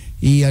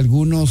y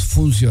algunos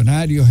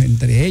funcionarios,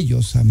 entre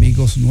ellos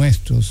amigos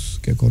nuestros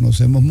que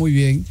conocemos muy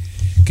bien,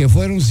 que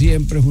fueron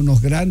siempre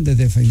unos grandes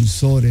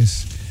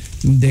defensores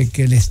de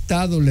que el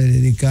Estado le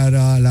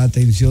dedicara la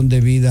atención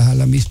debida a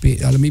las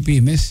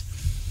MIPYMES,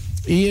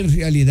 y en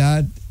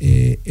realidad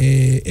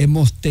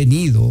hemos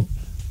tenido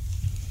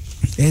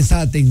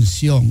esa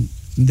atención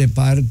de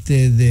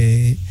parte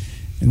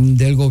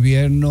del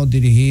gobierno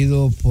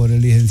dirigido por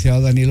el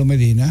licenciado Danilo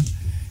Medina,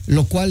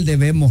 lo cual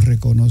debemos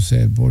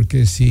reconocer,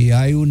 porque si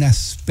hay un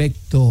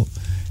aspecto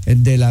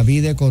de la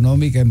vida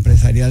económica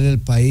empresarial del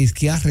país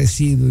que ha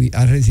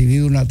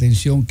recibido una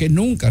atención que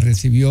nunca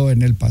recibió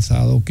en el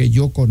pasado, que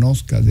yo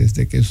conozca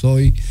desde que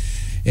soy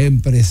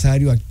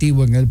empresario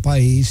activo en el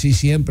país y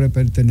siempre he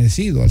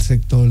pertenecido al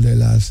sector de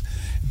las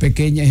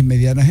pequeñas y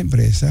medianas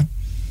empresas,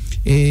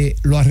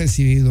 lo ha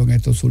recibido en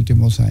estos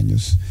últimos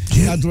años.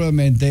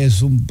 Naturalmente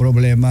es un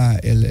problema,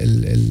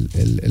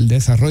 el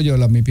desarrollo de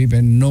la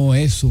MIPYME no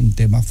es un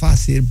tema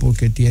fácil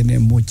porque tiene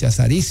muchas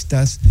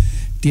aristas,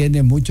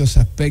 tiene muchos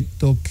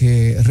aspectos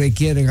que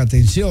requieren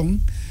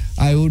atención.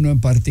 Hay uno en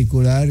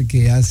particular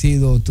que ha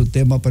sido tu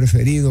tema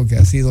preferido, que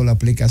ha sido la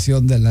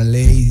aplicación de la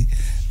ley,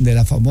 de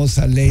la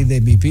famosa ley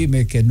de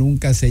MIPYME, que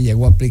nunca se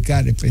llegó a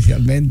aplicar,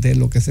 especialmente en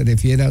lo que se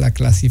refiere a la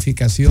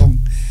clasificación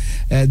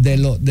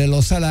de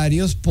los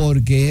salarios,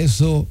 porque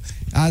eso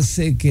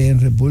hace que en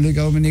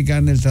República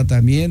Dominicana el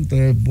tratamiento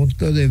desde el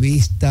punto de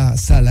vista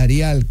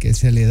salarial que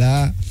se le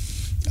da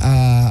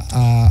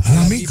a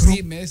la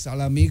MIPYMES, a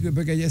la micro y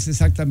pequeña, es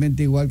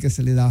exactamente igual que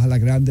se le da a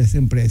las grandes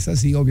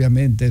empresas, y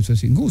obviamente eso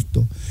es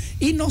injusto.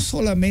 Y no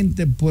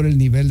solamente por el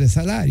nivel de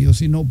salario,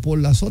 sino por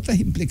las otras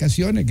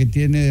implicaciones que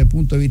tiene desde el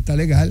punto de vista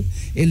legal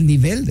el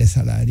nivel de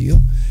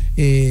salario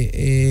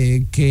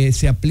que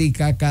se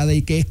aplica a cada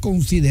y que es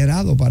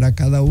considerado para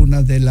cada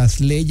una de las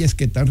leyes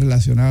que están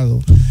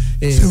relacionadas.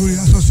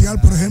 Seguridad social,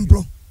 por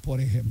ejemplo.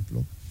 Por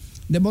ejemplo.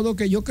 De modo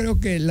que yo creo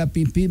que la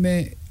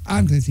MIPYME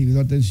han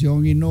recibido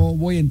atención, y no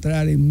voy a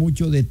entrar en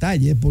muchos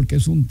detalles porque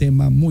es un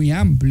tema muy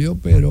amplio,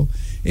 pero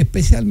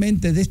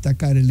especialmente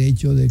destacar el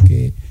hecho de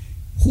que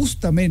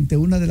justamente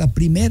una de las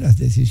primeras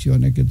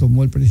decisiones que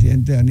tomó el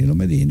presidente Danilo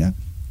Medina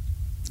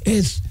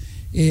es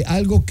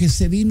algo que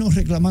se vino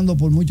reclamando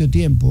por mucho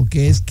tiempo,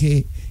 que es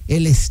que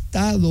el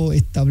Estado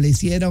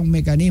estableciera un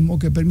mecanismo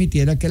que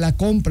permitiera que la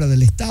compra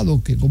del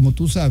Estado, que como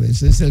tú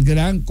sabes es el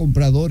gran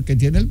comprador que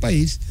tiene el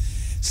país,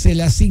 se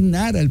le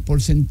asignara el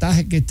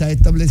porcentaje que está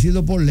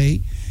establecido por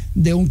ley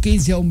de un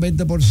 15 a un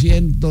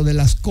 20% de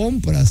las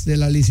compras de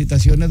las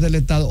licitaciones del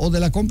Estado o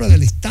de la compra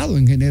del Estado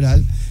en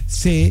general,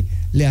 se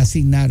le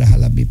asignara a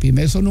la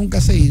MIPYME. Eso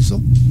nunca se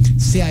hizo,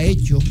 se ha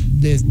hecho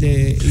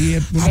desde...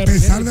 a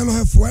pesar de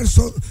los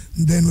esfuerzos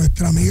de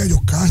nuestra amiga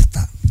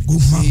Yocasta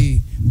Guzmán.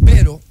 Sí,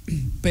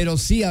 pero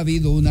sí ha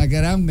habido una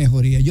gran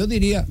mejoría. Yo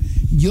diría,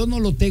 yo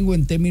no lo tengo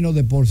en términos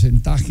de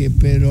porcentaje,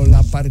 pero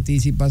la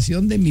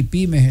participación de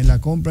MIPYMES en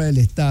la compra del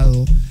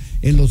Estado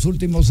en los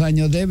últimos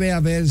años debe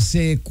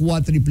haberse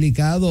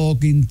cuatriplicado o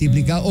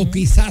quintuplicado, o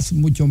quizás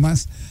mucho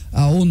más.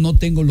 Aún no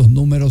tengo los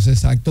números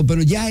exactos,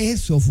 pero ya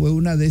eso fue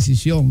una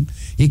decisión,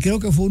 y creo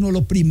que fue uno de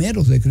los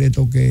primeros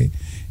decretos que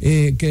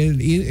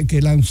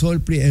lanzó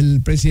el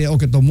presidente, o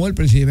que tomó el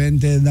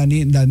presidente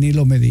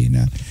Danilo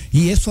Medina,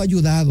 y eso ha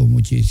ayudado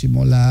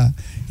muchísimo.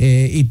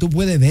 Y tú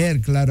puedes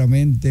ver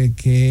claramente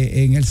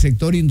que en el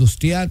sector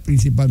industrial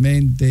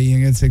principalmente y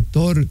en el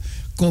sector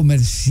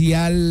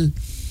comercial,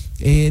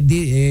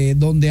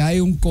 donde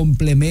hay un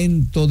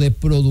complemento de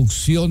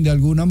producción de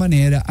alguna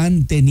manera,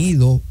 han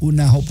tenido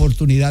unas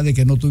oportunidades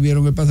que no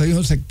tuvieron en el pasado. Es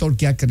un sector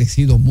que ha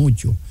crecido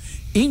mucho,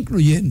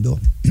 incluyendo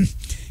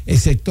el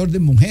sector de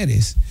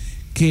mujeres,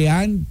 que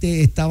antes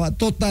estaba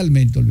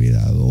totalmente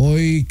olvidado.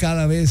 Hoy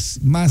cada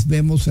vez más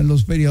vemos en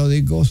los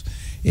periódicos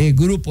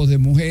grupos de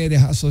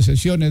mujeres,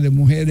 asociaciones de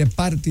mujeres,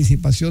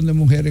 participación de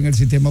mujeres en el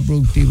sistema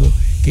productivo,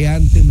 que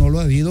antes no lo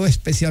ha habido,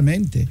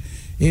 especialmente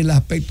el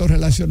aspecto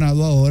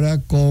relacionado ahora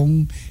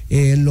con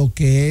lo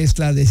que es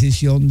la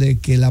decisión de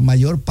que la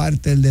mayor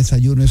parte del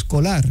desayuno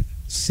escolar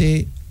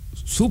se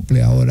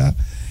suple ahora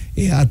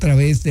a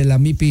través de la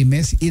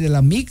MIPYMES y de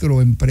las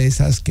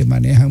microempresas que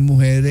manejan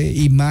mujeres,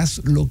 y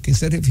más lo que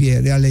se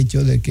refiere al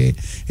hecho de que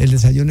el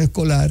desayuno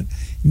escolar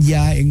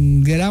ya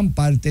en gran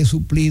parte es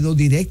suplido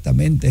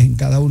directamente en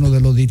cada uno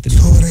de los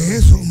distritos. Sobre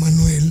eso,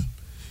 Manuel,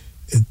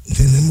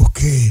 tenemos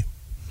que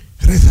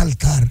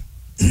resaltar,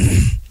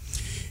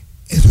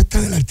 eso está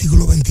en el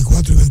artículo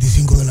 24 y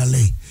 25 de la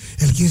ley,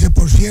 el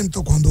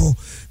 15% cuando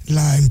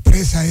la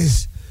empresa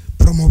es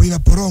promovida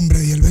por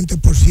hombres, y el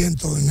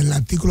 20% en el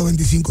artículo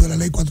 25 de la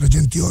ley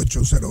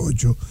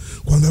 488-08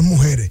 cuando es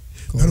mujeres.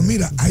 Correcto. Pero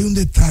mira, hay un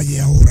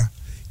detalle ahora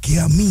que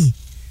a mí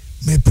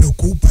me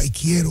preocupa y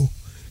quiero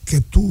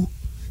que tú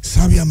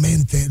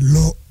sabiamente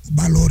lo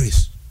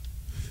valores.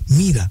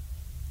 Mira,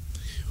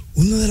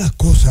 una de las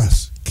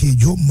cosas que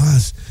yo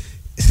más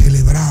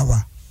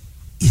celebraba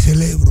y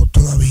celebro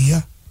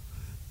todavía,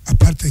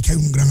 aparte de que hay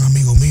un gran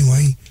amigo mío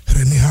ahí,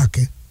 René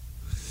Jaque,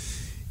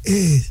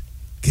 es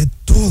que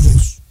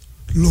todos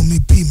los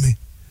MIPYMES,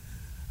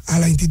 a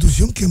la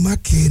institución que más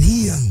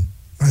querían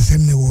hacer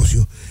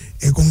negocio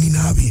es con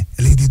INAVIE,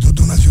 el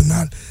Instituto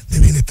Nacional de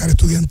Bienestar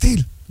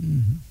Estudiantil,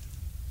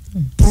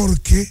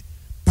 porque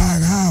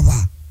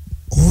pagaba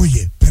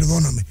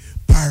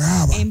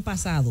en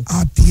pasado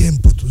a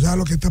tiempo. ¿Tú sabes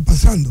lo que está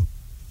pasando?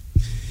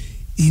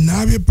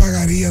 INAVIE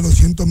pagaría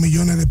 200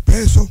 millones de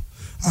pesos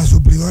a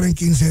suplidor en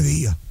 15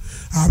 días.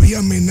 Había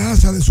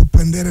amenaza de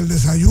suspender el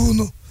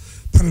desayuno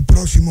para el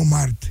próximo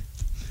martes.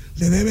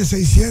 Le debe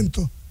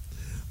 600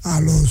 a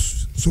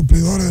los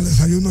suplidores del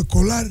desayuno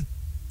escolar.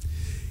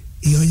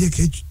 Y oye,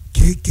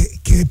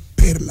 qué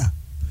perla.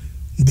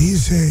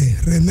 Dice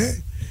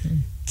René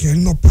que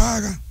él no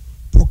paga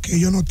porque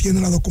ellos no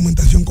tienen la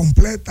documentación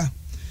completa.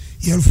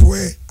 Y él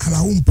fue a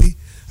la UNPI,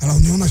 a la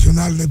Unión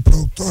Nacional de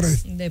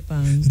Productores de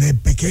Pan, de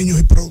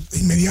pequeños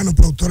y medianos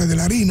productores de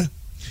la harina.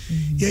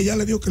 Y ella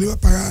le dijo que le iba a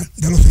pagar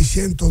de los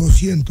 600,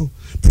 200,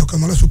 pero que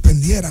no le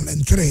suspendieran la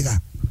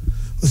entrega.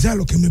 O sea,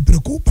 lo que me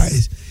preocupa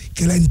es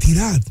que la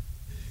entidad,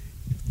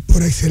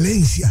 por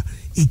excelencia,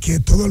 y que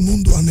todo el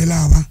mundo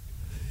anhelaba,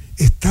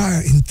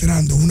 está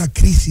entrando en una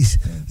crisis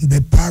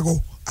de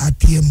pago a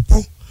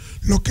tiempo,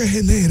 lo que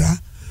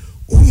genera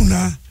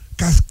una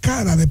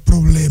cascada de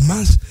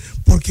problemas,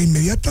 porque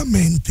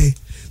inmediatamente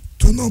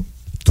tú no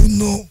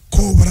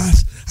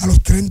cobras a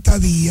los 30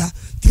 días,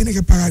 tienes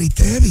que pagar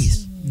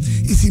ITEVIS.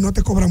 Y si no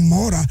te cobran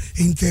mora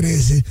e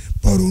intereses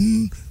por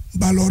un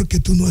valor que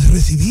tú no has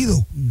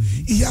recibido.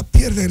 Y ya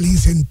pierde el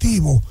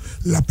incentivo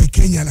la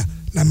pequeña,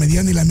 la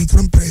mediana y la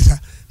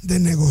microempresa de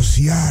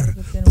negociar,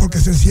 porque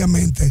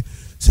sencillamente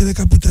se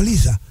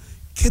descapitaliza.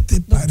 ¿Qué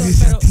te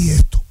parece a ti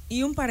esto?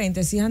 Y un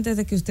paréntesis antes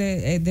de que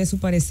usted dé su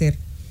parecer.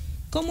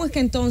 ¿Cómo es que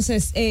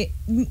entonces,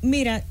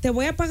 mira, te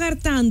voy a pagar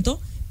tanto,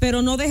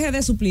 pero no deje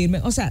de suplirme?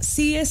 O sea,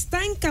 si está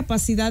en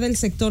capacidad del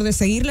sector de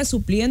seguirle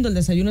supliendo el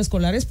desayuno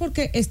escolar, es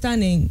porque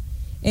están en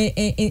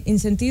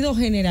sentido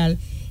general,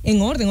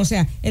 en orden. O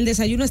sea, el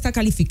desayuno está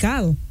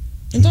calificado.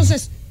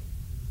 Entonces,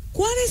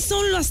 ¿cuáles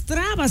son las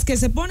trabas que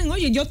se ponen?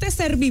 Oye, yo te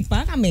serví,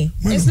 págame.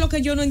 Bueno, es lo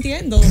que yo no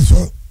entiendo.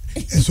 Eso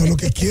es lo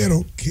que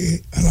quiero,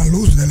 que a la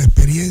luz de la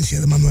experiencia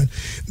de Manuel,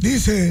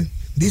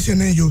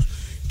 dicen ellos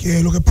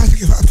que lo que pasa es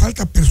que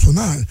falta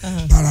personal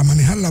para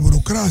manejar la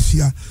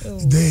burocracia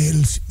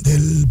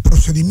del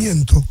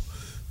procedimiento,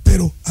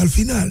 pero al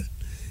final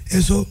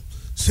eso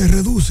se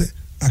reduce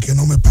a que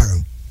no me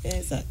pagan.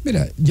 Exacto.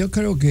 Mira, yo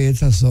creo que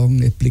esas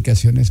son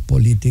explicaciones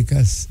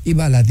políticas y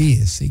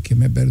baladíes, y que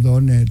me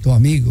perdone tu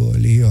amigo,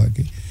 el hijo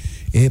aquí.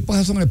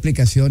 Pues son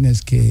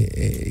explicaciones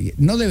que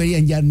no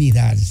deberían ya ni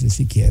darse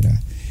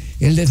siquiera.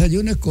 El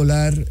desayuno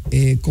escolar,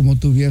 como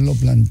tú bien lo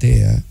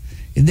planteas,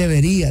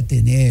 debería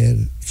tener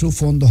sus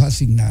fondos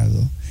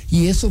asignados,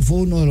 y eso fue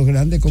uno de los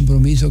grandes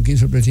compromisos que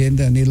hizo el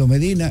presidente Danilo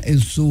Medina en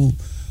sus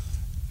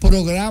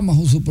programas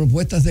o sus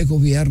propuestas de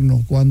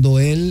gobierno cuando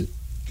él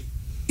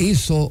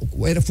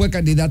fue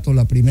candidato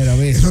la primera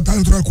vez. Eso está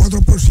dentro del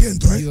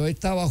 4%. Yo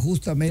estaba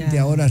justamente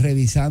ahora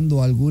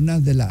revisando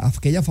algunas de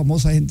aquellas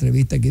famosas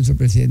entrevistas que hizo el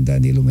presidente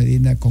Danilo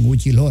Medina con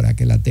Uchi Lora,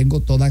 que la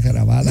tengo todas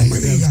grabadas y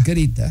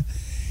transcritas.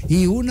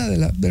 Y una de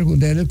las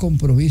era el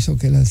compromiso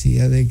que él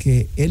hacía de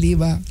que él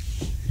iba,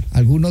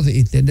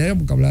 y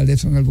tendremos que hablar de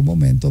eso en algún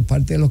momento,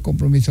 parte de los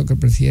compromisos que el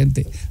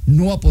presidente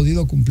no ha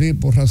podido cumplir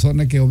por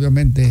razones que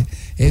obviamente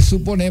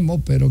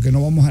suponemos, pero que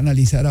no vamos a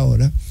analizar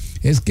ahora,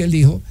 es que él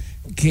dijo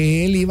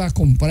que él iba a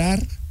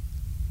comprar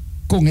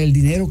con el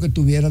dinero que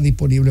tuviera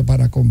disponible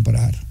para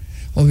comprar.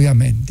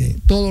 Obviamente,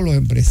 todos los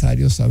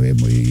empresarios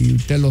sabemos, y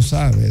usted lo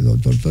sabe,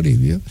 doctor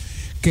Toribio,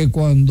 que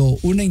cuando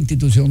una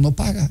institución no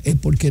paga es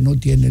porque no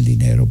tiene el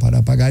dinero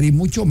para pagar, y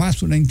mucho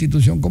más una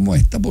institución como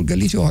esta, porque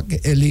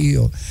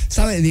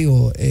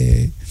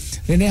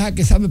René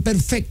Jaque sabe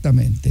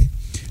perfectamente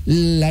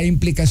las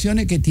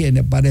implicaciones que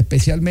tiene para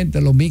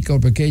especialmente los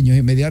micro, pequeños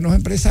y medianos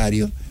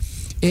empresarios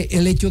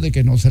el hecho de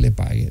que no se le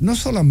pague. No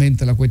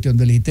solamente la cuestión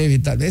del ITEVI,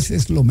 tal vez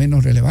es lo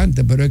menos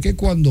relevante, pero es que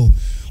cuando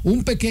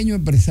un pequeño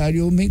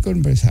empresario, un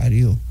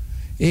microempresario,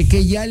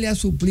 que ya le ha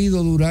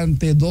suplido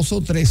durante 2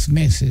 o 3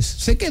 meses,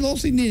 se quedó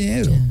sin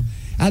dinero.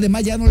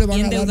 Además ya no le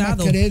van a dar más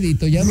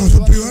crédito. Los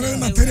suplidores de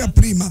materia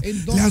prima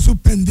le han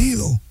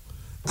suspendido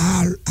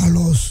a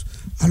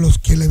los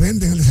que le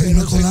venden el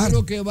desayuno escolar.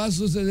 Seguro que va a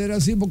suceder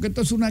así, porque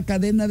esto es una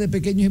cadena de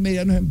pequeños y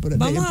medianos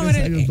empresarios. Vamos a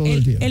ver todo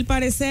el tiempo. El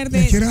parecer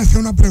de... ¿Le quieren hacer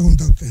una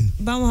pregunta a usted?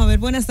 Vamos a ver,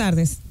 buenas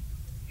tardes.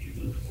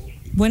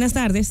 Buenas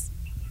tardes.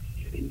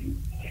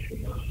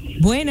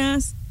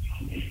 Buenas.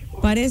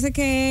 Parece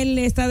que él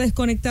está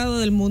desconectado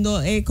del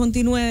mundo.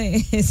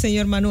 Continúe,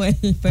 señor Manuel.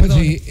 Perdón. Pues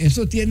sí,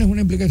 eso tiene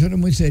una implicación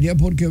muy seria,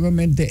 porque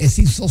obviamente es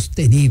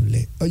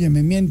insostenible.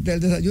 Óyeme, mientras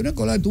el desayuno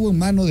escolar estuvo en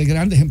manos de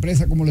grandes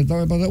empresas como le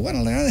estaba pasando,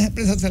 bueno, las grandes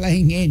empresas se las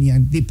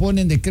ingenian,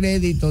 disponen de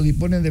crédito,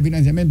 disponen de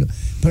financiamiento,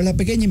 pero las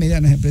pequeñas y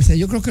medianas empresas,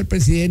 yo creo que el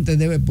presidente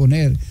debe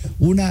poner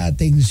una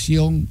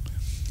atención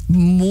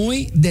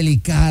muy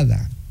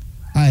delicada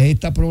a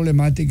esta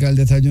problemática del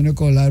desayuno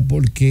escolar,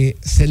 porque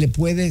se le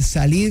puede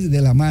salir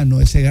de la mano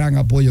ese gran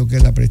apoyo que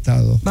él ha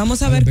prestado.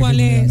 Vamos a ver cuál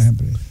es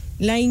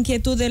la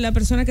inquietud de la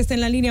persona que está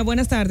en la línea.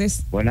 Buenas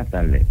tardes. Buenas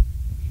tardes.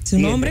 ¿Su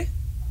nombre?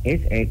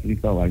 Es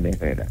Cristóbal de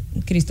Herrera.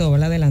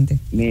 Cristóbal, adelante.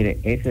 Mire,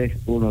 ese es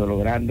uno de los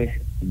grandes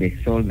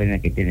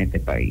desórdenes que tiene este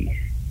país.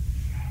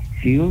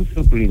 Si un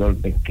suplidor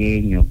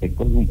pequeño que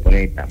coge un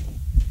préstamo,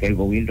 que el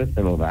gobierno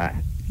se lo da,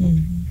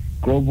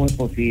 ¿cómo es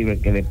posible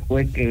que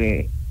después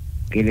que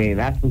le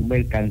da su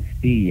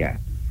mercancía,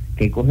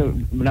 que coge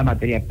una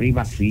materia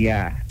prima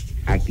fía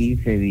a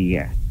 15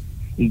 días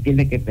y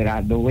tiene que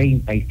esperar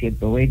 90 y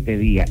 120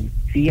 días,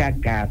 si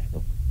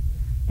acaso,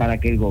 para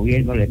que el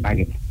gobierno le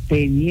pague,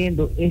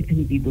 teniendo esta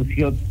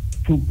institución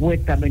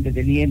supuestamente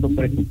teniendo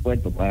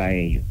presupuesto para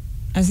ello?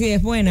 Así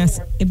es,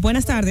 buenas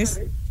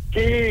tardes.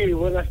 Sí,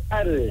 buenas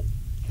tardes.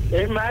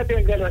 Es Mario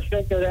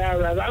Encarnación que le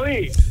habla.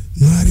 David.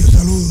 Mario,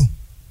 saludo.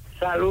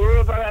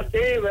 Saludos para ti.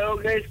 Veo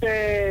que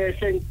ese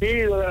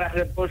sentido de la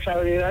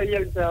responsabilidad y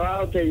el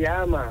trabajo te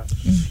llama.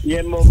 Y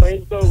en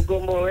momentos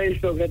como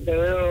estos que te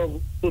veo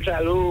tu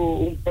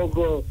salud un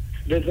poco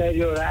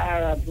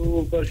deteriorada,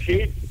 tu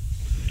cosita.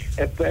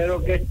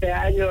 Espero que este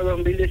año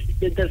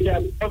 2017 sea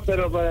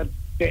próspero para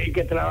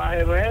que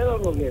trabaje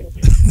menos, porque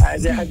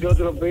deja que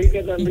otro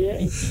pique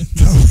también.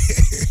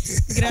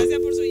 Gracias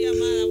por su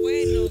llamada.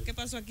 Bueno, ¿qué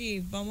pasó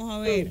aquí? Vamos a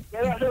ver.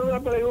 Quiero hacer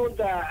una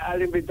pregunta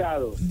al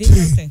invitado.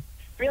 Dígase.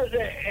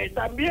 Fíjense,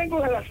 también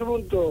con el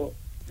asunto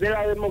de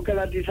la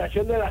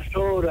democratización de las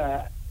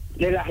horas,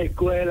 de las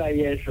escuelas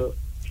y eso,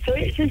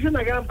 se hizo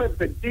una gran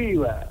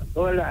perspectiva,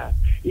 ¿verdad?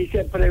 y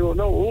se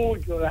pregonó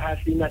mucho las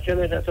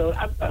asignaciones de asesor.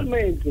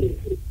 Actualmente,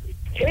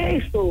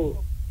 estos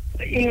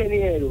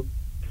ingenieros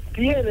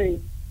tienen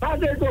más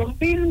de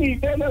 2.000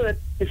 millones de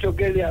pesos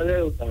que le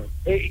adeudan,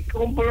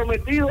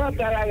 comprometidos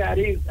hasta la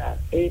garita,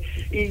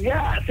 y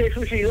ya se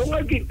suicidó un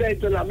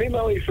arquitecto en la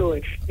misma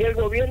OISOE y el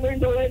gobierno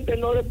indolente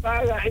no le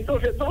paga.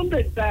 Entonces,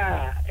 ¿dónde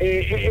está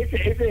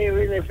ese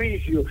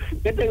beneficio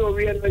de este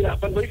gobierno ya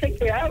cuando dicen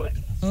que habla?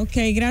 Ok,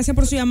 gracias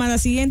por su llamada.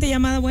 Siguiente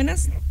llamada,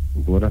 buenas.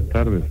 Buenas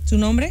tardes. ¿Su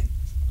nombre?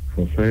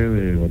 José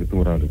de Barito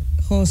Morales.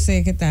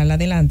 José, ¿qué tal?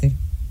 Adelante.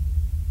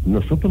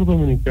 Nosotros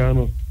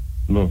dominicanos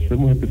nos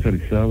hemos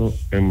especializado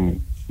en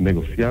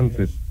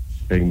negociantes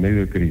en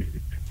medio de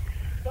crisis.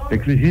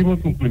 Exigimos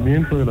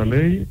cumplimiento de la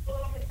ley.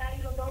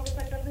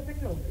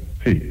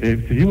 Sí,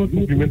 exigimos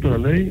cumplimiento de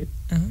la ley.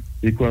 Ajá.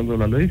 Y cuando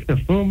la ley se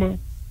asoma,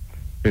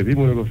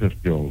 pedimos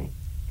negociación.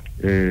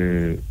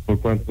 Por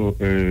cuanto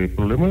el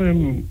problema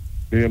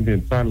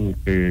medioambiental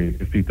que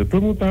existe, todo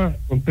el mundo está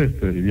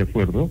conteste y de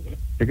acuerdo,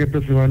 hay que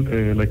preservar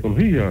la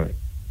ecología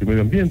y el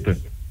medio ambiente,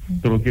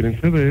 pero quieren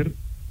ceder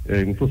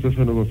en un proceso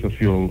de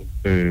negociación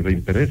de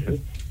intereses.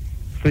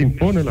 Se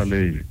impone la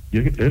ley y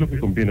es lo que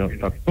conviene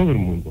a todo el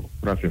mundo.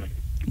 Gracias.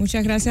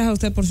 Muchas gracias a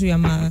usted por su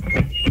llamada.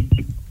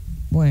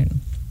 Bueno.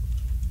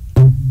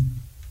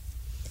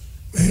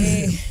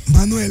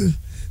 Manuel,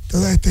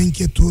 todas estas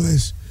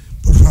inquietudes,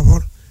 por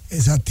favor,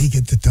 es a ti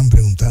que te están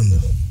preguntando.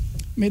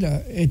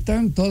 Mira,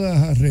 están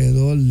todas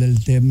alrededor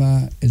del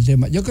tema,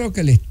 yo creo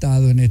que el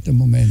Estado en este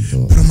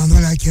momento... Pero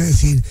Manuel, hay que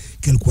decir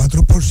que el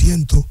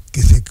 4%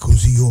 que se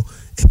consiguió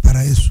es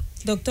para eso.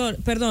 Doctor,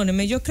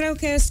 perdóneme, yo creo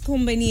que es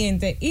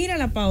conveniente ir a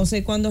la pausa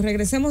y cuando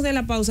regresemos de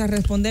la pausa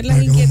responder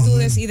las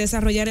inquietudes y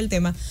desarrollar el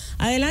tema.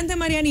 Adelante,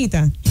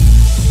 Marianita.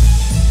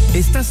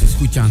 Estás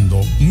escuchando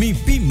Mi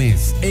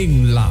Pymes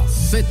en la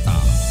Z.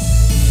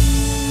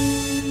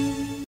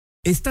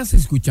 Estás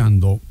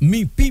escuchando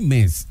Mi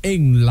Pymes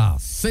en la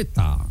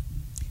Z.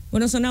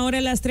 Bueno, son ahora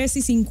las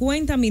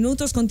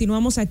 3:50.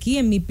 Continuamos aquí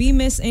en Mi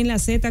Pymes en la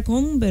Z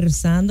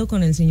conversando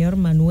con el señor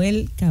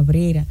Manuel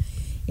Cabrera.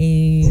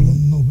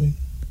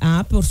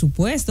 Por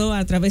supuesto,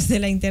 a través de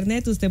la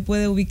internet usted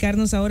puede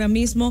ubicarnos ahora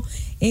mismo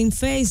en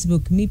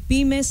Facebook, Mi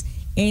Pymes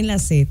en la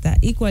Z,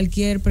 y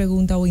cualquier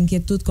pregunta o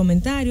inquietud,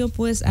 comentario,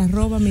 pues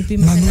 @Mi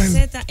Pymes en la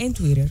Z en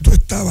Twitter. Tú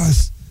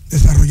estabas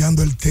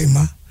desarrollando el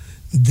tema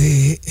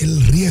de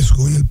el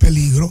riesgo y el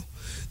peligro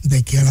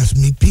de que a las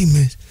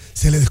MIPYMES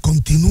se les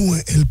descontinúe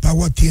el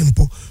pago a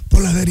tiempo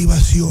por las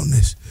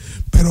derivaciones,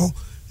 pero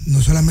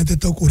no solamente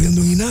está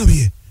ocurriendo en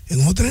INAVIE,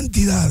 en otras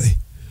entidades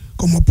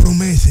como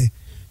Promese,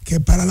 que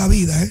para la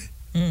vida,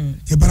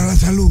 que para la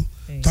salud,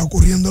 sí, está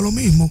ocurriendo lo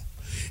mismo.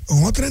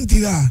 En otra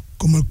entidad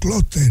como el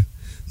clúster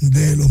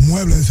de los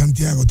muebles de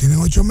Santiago, tienen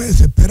 8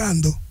 meses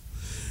esperando.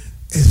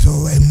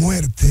 Eso es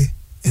muerte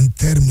en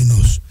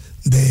términos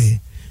de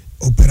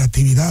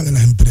operatividad de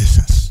las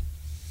empresas.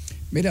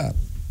 Mira,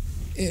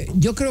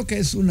 yo creo que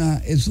es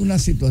una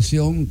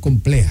situación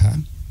compleja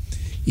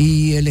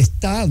y el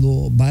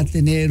Estado va a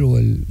tener, o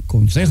el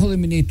Consejo de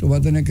Ministros va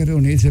a tener que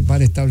reunirse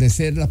para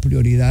establecer las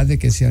prioridades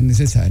que sean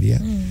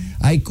necesarias.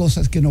 Hay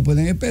cosas que no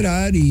pueden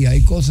esperar y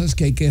hay cosas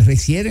que hay que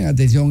requieren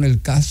atención.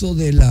 El caso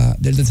del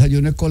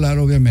desayuno escolar,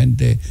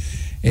 obviamente,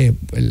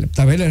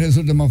 tal vez le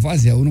resulte más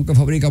fácil a uno que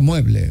fabrica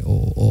muebles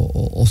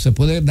o se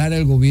puede dar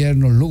el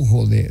gobierno el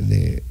lujo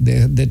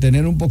de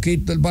tener un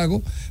poquito el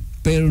pago,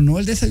 pero no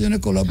el desayuno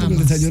escolar, porque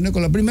el desayuno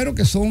escolar, primero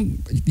que son,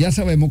 ya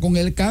sabemos, con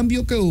el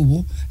cambio que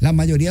hubo, la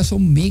mayoría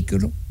son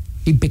micro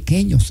y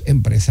pequeños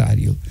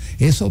empresarios.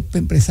 Esos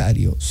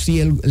empresarios, si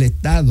el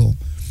Estado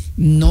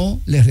no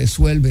les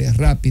resuelve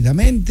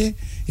rápidamente,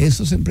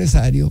 esos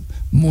empresarios,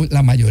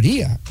 la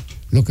mayoría,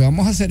 lo que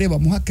vamos a hacer es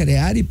vamos a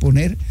crear y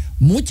poner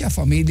muchas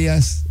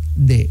familias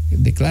de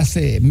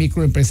clase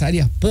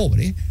microempresarias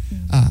pobres,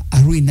 a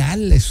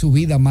arruinarles su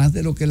vida más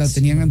de lo que la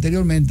tenían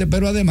anteriormente,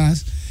 pero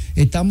además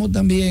estamos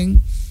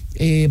también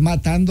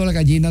matando a la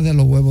gallina de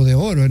los huevos de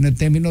oro, en el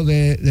término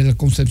de la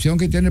concepción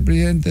que tiene el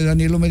presidente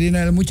Danilo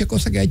Medina de muchas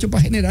cosas que ha hecho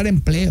para generar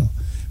empleo,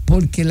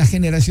 porque la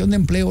generación de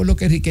empleo es lo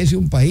que enriquece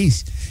un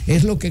país,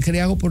 es lo que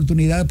crea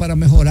oportunidades para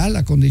mejorar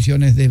las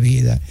condiciones de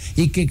vida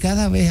y que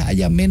cada vez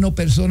haya menos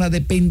personas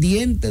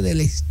dependientes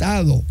del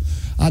Estado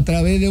a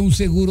través de un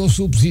seguro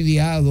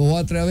subsidiado o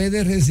a través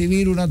de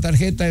recibir una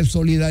tarjeta de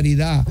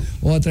solidaridad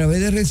o a través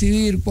de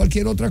recibir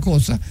cualquier otra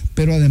cosa,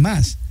 pero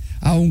además,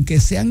 aunque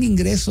sean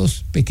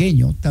ingresos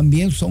pequeños,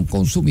 también son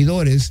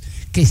consumidores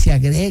que se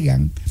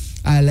agregan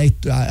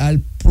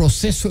al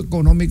proceso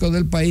económico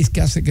del país que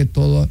hace que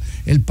todo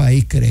el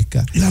país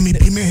crezca. La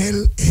MIPYME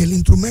es el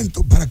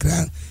instrumento para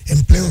crear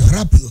empleos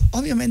rápidos.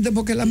 Obviamente,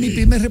 porque las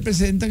MIPYMES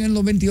representan el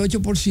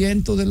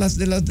 98%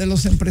 de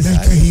los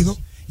empresarios.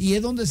 Y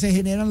es donde se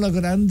generan los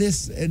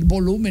grandes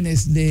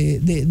volúmenes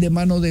de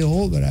mano de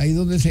obra, ahí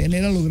donde se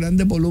generan los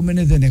grandes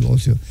volúmenes de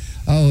negocio.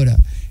 Ahora,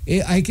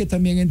 hay que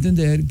también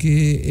entender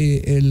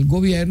que el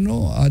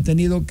gobierno ha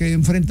tenido que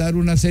enfrentar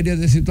una serie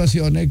de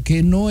situaciones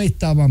que no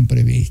estaban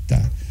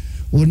previstas.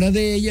 Una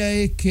de ellas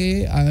es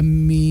que a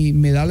mí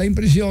me da la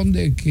impresión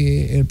de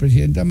que el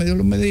presidente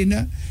Danilo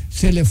Medina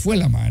se le fue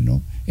la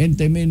mano en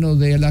términos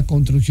de la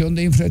construcción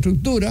de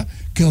infraestructura,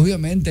 que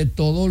obviamente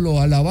todos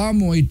lo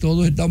alabamos y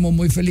todos estamos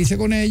muy felices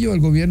con ello. El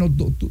gobierno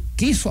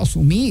quiso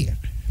asumir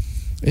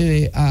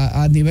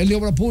a nivel de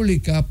obra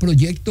pública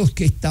proyectos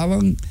que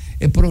estaban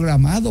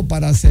programados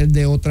para hacer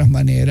de otras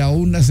maneras.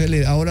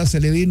 Ahora se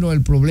le vino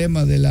el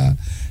problema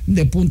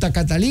de Punta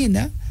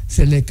Catalina,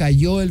 se le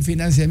cayó el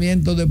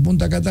financiamiento de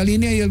Punta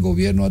Catalina y el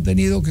gobierno ha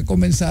tenido que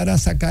comenzar a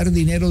sacar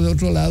dinero de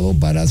otro lado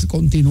para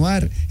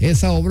continuar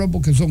esa obra,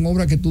 porque son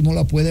obras que tú no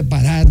la puedes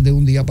parar de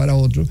un día para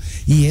otro,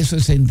 y eso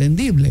es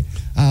entendible.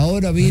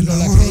 Ahora vino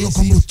la crisis. Los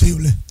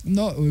combustibles.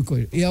 No,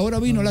 y ahora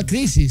vino la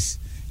crisis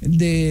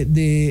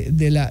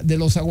de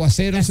los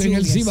aguaceros en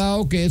el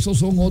Cibao, que esos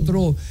son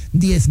otros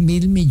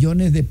 10,000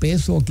 millones de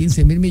pesos o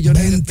 15,000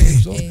 millones de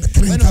pesos.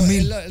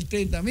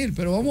 30,000,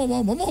 pero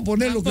vamos a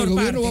poner lo que el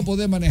gobierno va a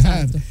poder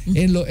manejar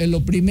en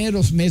los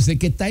primeros meses,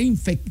 que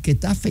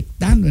está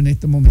afectando en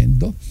este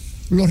momento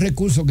los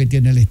recursos que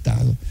tiene el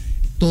Estado.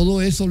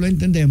 Todo eso lo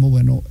entendemos.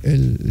 Bueno,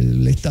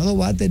 el Estado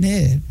va a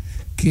tener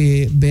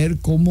que ver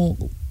cómo,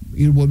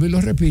 y vuelvo y lo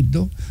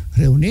repito,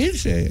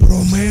 reunirse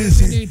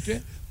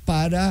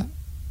para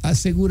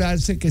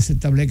asegurarse que se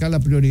establezcan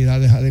las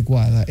prioridades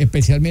adecuadas,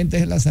 especialmente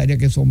en las áreas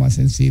que son más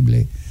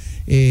sensibles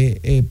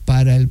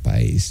para el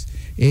país.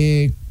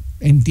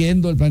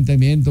 Entiendo el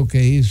planteamiento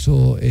que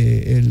hizo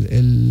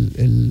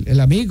el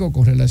amigo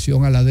con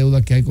relación a la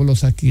deuda que hay con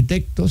los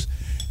arquitectos.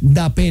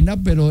 Da pena,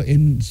 pero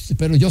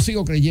yo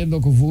sigo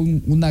creyendo que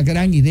fue una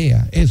gran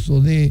idea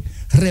eso de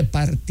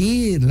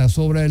repartir las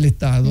obras del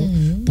Estado,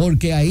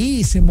 porque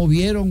ahí se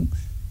movieron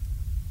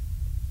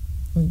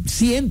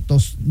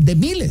cientos de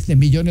miles de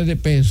millones de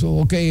pesos,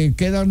 o que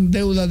quedan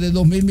deudas de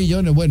 2,000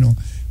 millones. Bueno,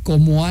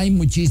 como hay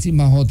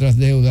muchísimas otras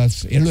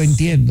deudas, lo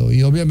entiendo,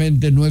 y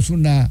obviamente no es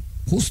una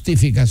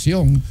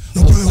justificación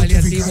o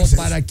paliativo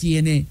para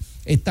quienes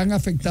están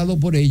afectados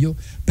por ello,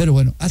 pero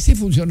bueno, así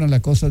funcionan las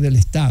cosas del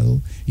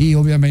Estado, y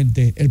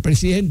obviamente el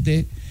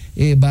presidente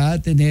va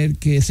a tener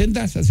que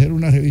sentarse a hacer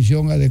una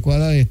revisión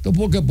adecuada de esto,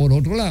 porque por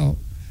otro lado,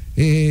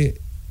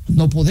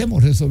 no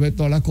podemos resolver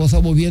todas las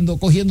cosas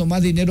cogiendo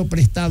más dinero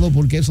prestado,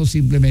 porque eso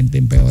simplemente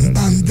empeora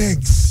la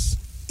Bandex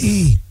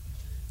y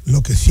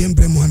lo que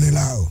siempre hemos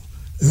anhelado,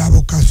 la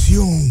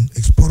vocación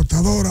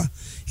exportadora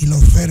y la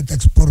oferta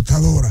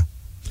exportadora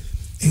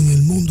en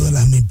el mundo de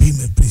las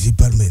MIPYMES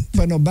principalmente.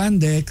 Bueno,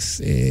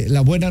 Bandex,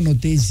 la buena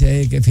noticia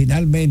es que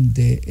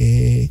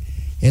finalmente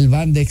el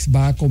Bandex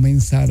va a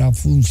comenzar a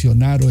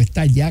funcionar, o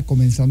está ya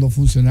comenzando a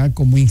funcionar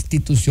como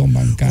institución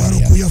bancaria.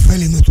 Claro, cuyo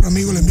Félix, nuestro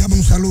amigo, le enviamos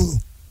un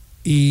saludo.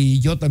 Y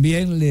yo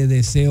también le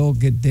deseo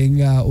que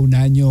tenga un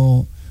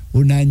año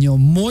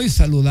muy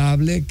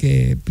saludable,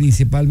 que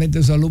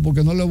principalmente salud,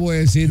 porque no le voy a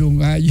decir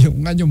un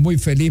año muy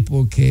feliz,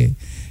 porque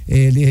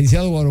el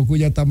licenciado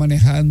Guarocuya está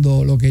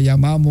manejando lo que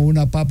llamamos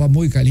una papa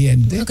muy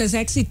caliente. Bueno, que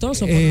sea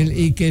exitoso.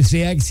 Y que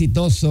sea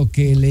exitoso,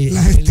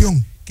 la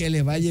gestión. Que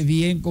le vaya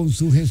bien con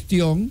su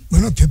gestión.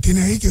 Bueno, te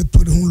tiene ahí que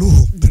tú eres un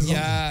lujo. Perdón.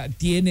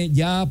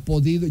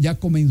 Ya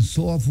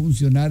comenzó a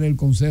funcionar el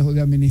Consejo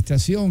de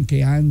Administración,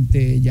 que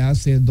antes, ya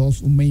hace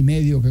un mes y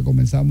medio que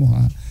comenzamos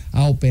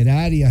a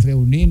operar y a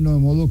reunirnos, de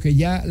modo que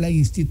ya la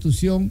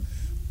institución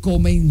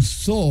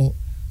comenzó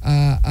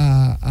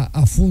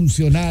a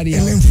funcionar. Y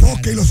el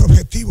enfoque y los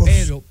objetivos.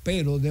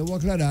 Pero debo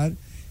aclarar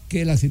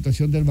que la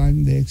situación del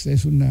Bandex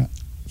es una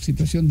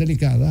situación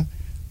delicada,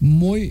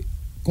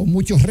 con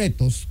muchos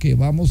retos que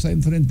vamos a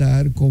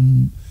enfrentar,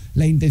 con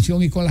la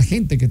intención y con la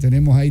gente que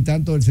tenemos ahí,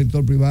 tanto del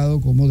sector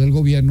privado como del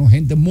gobierno,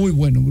 gente muy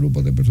buena, un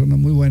grupo de personas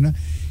muy buenas,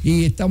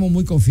 y estamos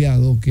muy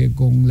confiados que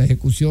con la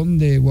ejecución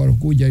de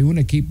Guarocuya y un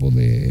equipo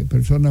de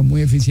personas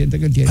muy eficientes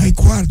que tiene. Hay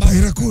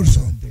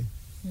recursos.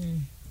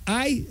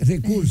 Hay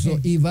recursos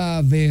y va a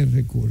haber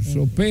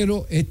recursos,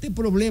 pero este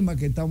problema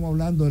que estamos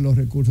hablando de los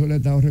recursos del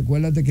Estado,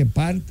 recuérdate que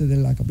parte de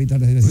la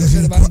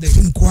capitalización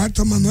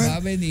va a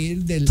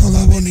venir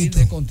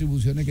de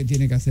contribuciones que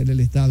tiene que hacer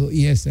el Estado,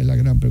 y esa es la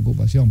gran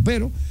preocupación.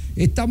 Pero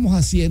estamos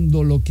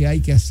haciendo lo que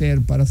hay que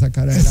hacer para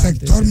sacar adelante. El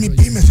sector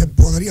MIPYME se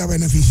podría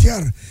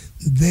beneficiar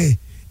de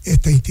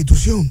esta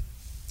institución.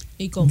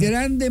 ¿Y cómo?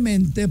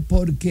 Grandemente,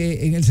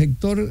 porque en el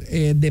sector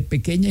de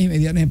pequeñas y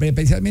medianas empresas,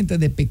 especialmente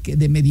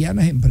de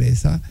medianas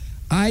empresas,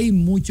 hay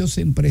muchos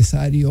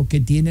empresarios que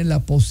tienen la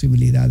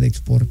posibilidad de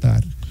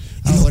exportar.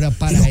 Ahora,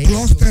 para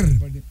ellos,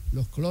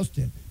 los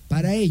clústeres,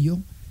 para ello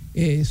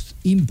es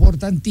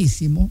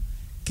importantísimo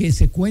que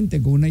se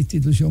cuente con una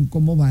institución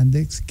como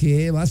Bandex,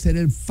 que va a ser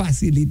el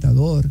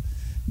facilitador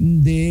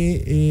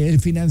del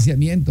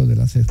financiamiento de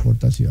las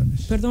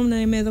exportaciones.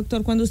 Perdóneme,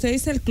 doctor, cuando usted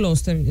dice el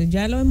clúster,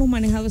 ya lo hemos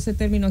manejado ese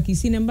término aquí,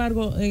 sin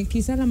embargo,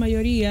 quizás la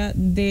mayoría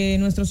de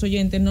nuestros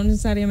oyentes no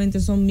necesariamente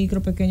son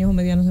micro, pequeños o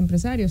medianos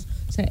empresarios.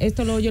 O sea,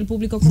 esto lo oye el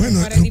público como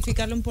para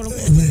edificarlo un poco.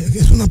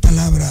 Es una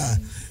palabra,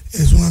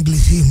 es un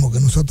anglicismo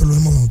que nosotros lo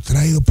hemos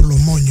traído por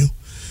los moños.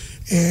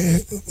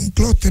 Un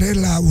clúster es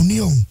la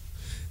unión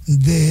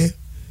de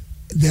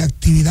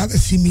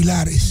actividades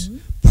similares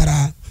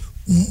para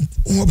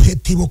un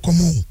objetivo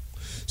común.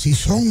 Si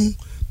son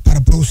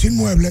para producir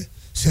muebles,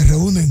 se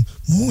reúnen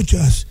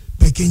muchas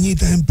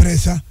pequeñitas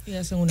empresas y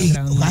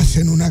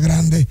hacen una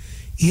grande.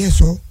 Y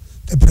eso,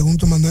 te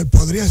pregunto, Manuel,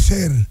 ¿podría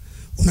ser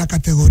una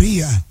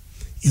categoría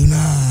y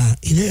una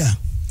idea?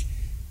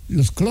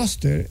 Los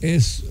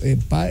clústeres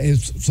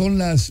son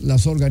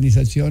las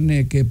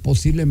organizaciones que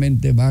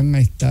posiblemente van a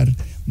estar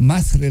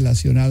más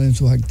relacionadas en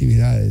sus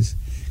actividades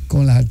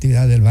con las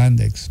actividades del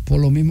Bandex, por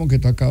lo mismo que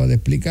tú acabas de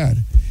explicar.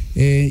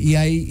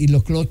 Y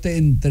los clústeres,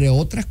 entre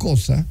otras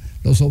cosas,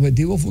 los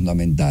objetivos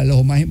fundamentales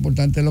o más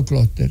importantes de los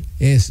clústeres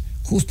es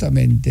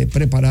justamente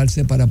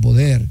prepararse para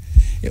poder,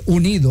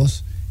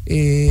 unidos,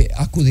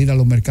 acudir a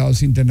los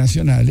mercados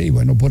internacionales. Y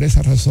bueno, por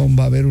esa razón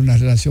va a haber una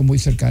relación muy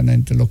cercana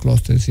entre los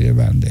clústeres y el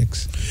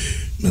Bandex.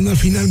 Bueno,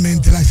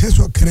 finalmente, el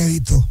acceso a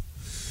crédito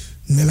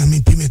de las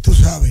MIPYMES, tú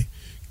sabes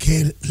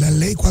que la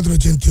ley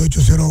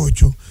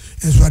 48808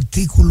 en su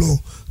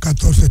artículo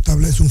 14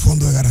 establece un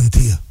fondo de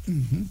garantía.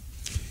 Uh-huh.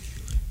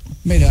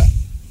 Mira,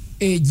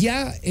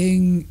 ya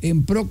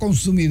en pro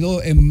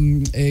consumidor,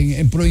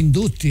 en pro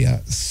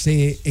industria,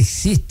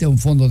 existe un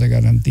fondo de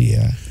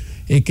garantía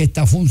que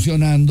está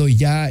funcionando y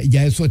ya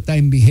eso está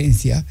en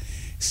vigencia.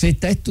 Se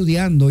está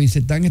estudiando y se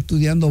están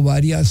estudiando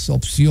varias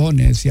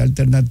opciones y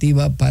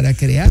alternativas para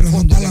crear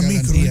fondos de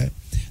garantía. Micro,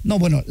 No,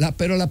 bueno,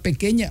 pero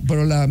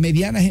las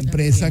medianas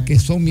empresas que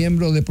son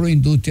miembros de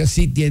Proindustria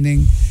sí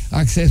tienen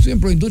acceso. Y en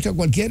Proindustria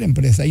cualquier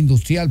empresa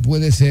industrial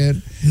puede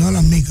ser. No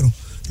las micro.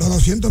 Los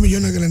 200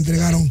 millones que le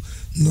entregaron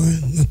no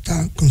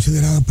está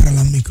considerada para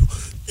las micro.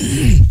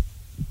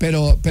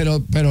 Pero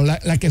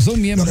las que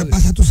son miembros. Lo que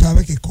pasa, tú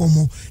sabes que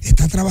como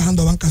está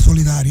trabajando Banca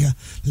Solidaria,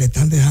 le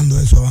están dejando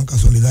eso a Banca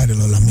Solidaria.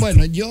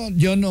 Bueno, yo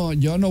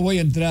no voy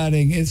a entrar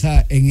en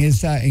esa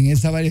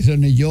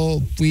variaciones.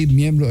 Yo fui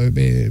miembro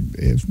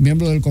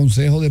del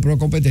Consejo de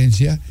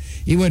Procompetencia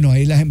y bueno,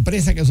 ahí las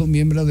empresas que son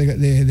miembros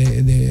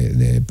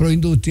de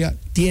Proindustria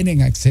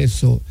tienen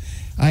acceso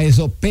a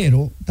eso,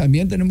 pero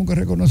también tenemos que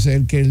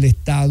reconocer que el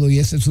Estado, y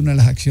esa es una de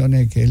las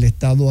acciones que el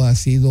Estado ha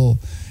sido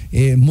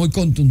muy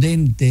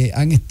contundente,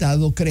 han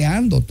estado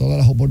creando todas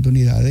las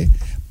oportunidades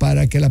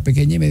para que las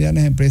pequeñas y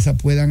medianas empresas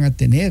puedan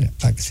tener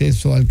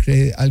acceso al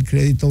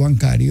crédito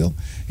bancario,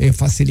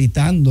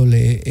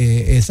 facilitándole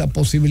esas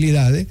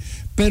posibilidades.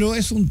 Pero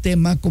es un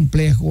tema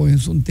complejo,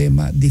 es un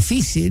tema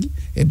difícil,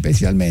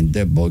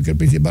 especialmente porque el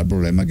principal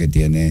problema que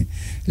tiene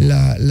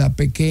la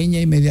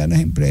pequeña y medianas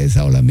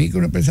empresas o la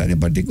microempresaria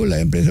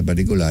empresas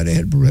particulares, es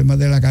el problema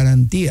de las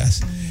garantías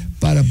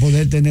para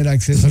poder tener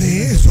acceso al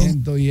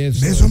financiamiento. De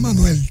eso,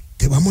 Manuel,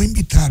 te vamos a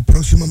invitar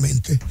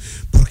próximamente,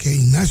 porque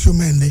Ignacio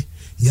Méndez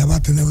ya va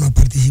a tener una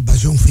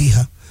participación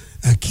fija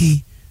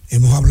aquí.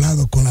 Hemos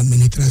hablado con la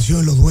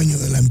administración y los dueños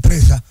de la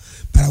empresa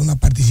para una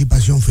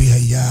participación fija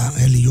y ya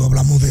él y yo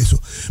hablamos de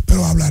eso.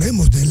 Pero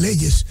hablaremos de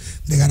leyes,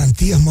 de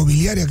garantías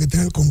mobiliarias que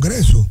tiene el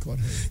Congreso,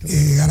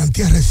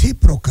 garantías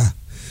recíprocas,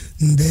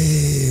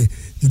 de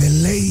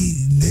ley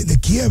de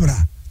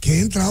quiebra,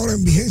 que entra ahora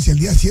en vigencia el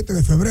día 7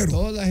 de febrero.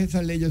 Todas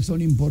esas leyes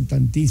son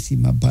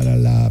importantísimas para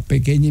las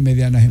pequeñas y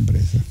medianas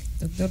empresas.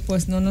 Doctor,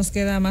 pues no nos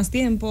queda más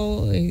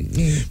tiempo.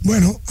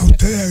 Bueno, a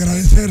ustedes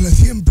agradecerles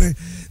siempre.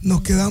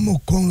 Nos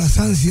quedamos con las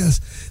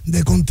ansias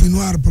de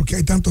continuar porque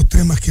hay tantos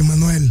temas que a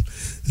Manuel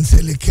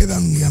se le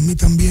quedan y a mí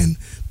también,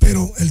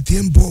 pero el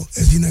tiempo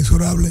es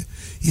inexorable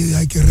y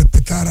hay que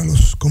respetar a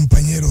los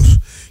compañeros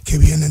que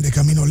vienen de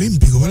Camino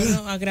Olímpico, ¿verdad?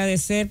 Bueno,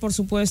 agradecer por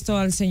supuesto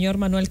al señor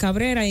Manuel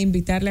Cabrera e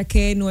invitarle a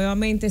que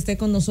nuevamente esté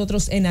con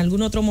nosotros en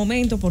algún otro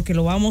momento porque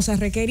lo vamos a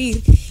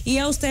requerir. Y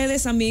a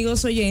ustedes,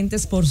 amigos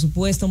oyentes, por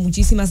supuesto,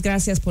 muchísimas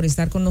gracias por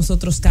estar con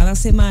nosotros cada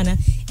semana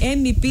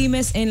en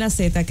MIPYMES en la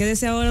Z.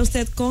 Quédese ahora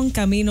usted con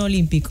Camino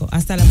Olímpico.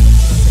 Hasta la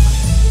próxima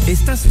semana.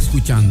 Estás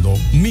escuchando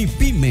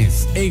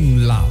MIPYMES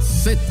en la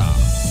Z.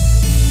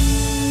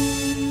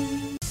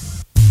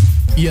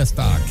 Y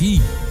hasta aquí,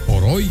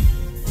 por hoy,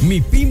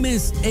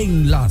 MIPYMES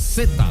en la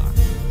Z.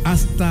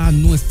 Hasta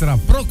nuestra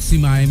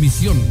próxima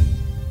emisión.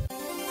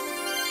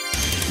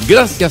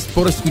 Gracias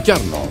por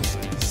escucharnos.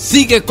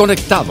 Sigue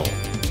conectado.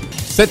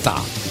 Z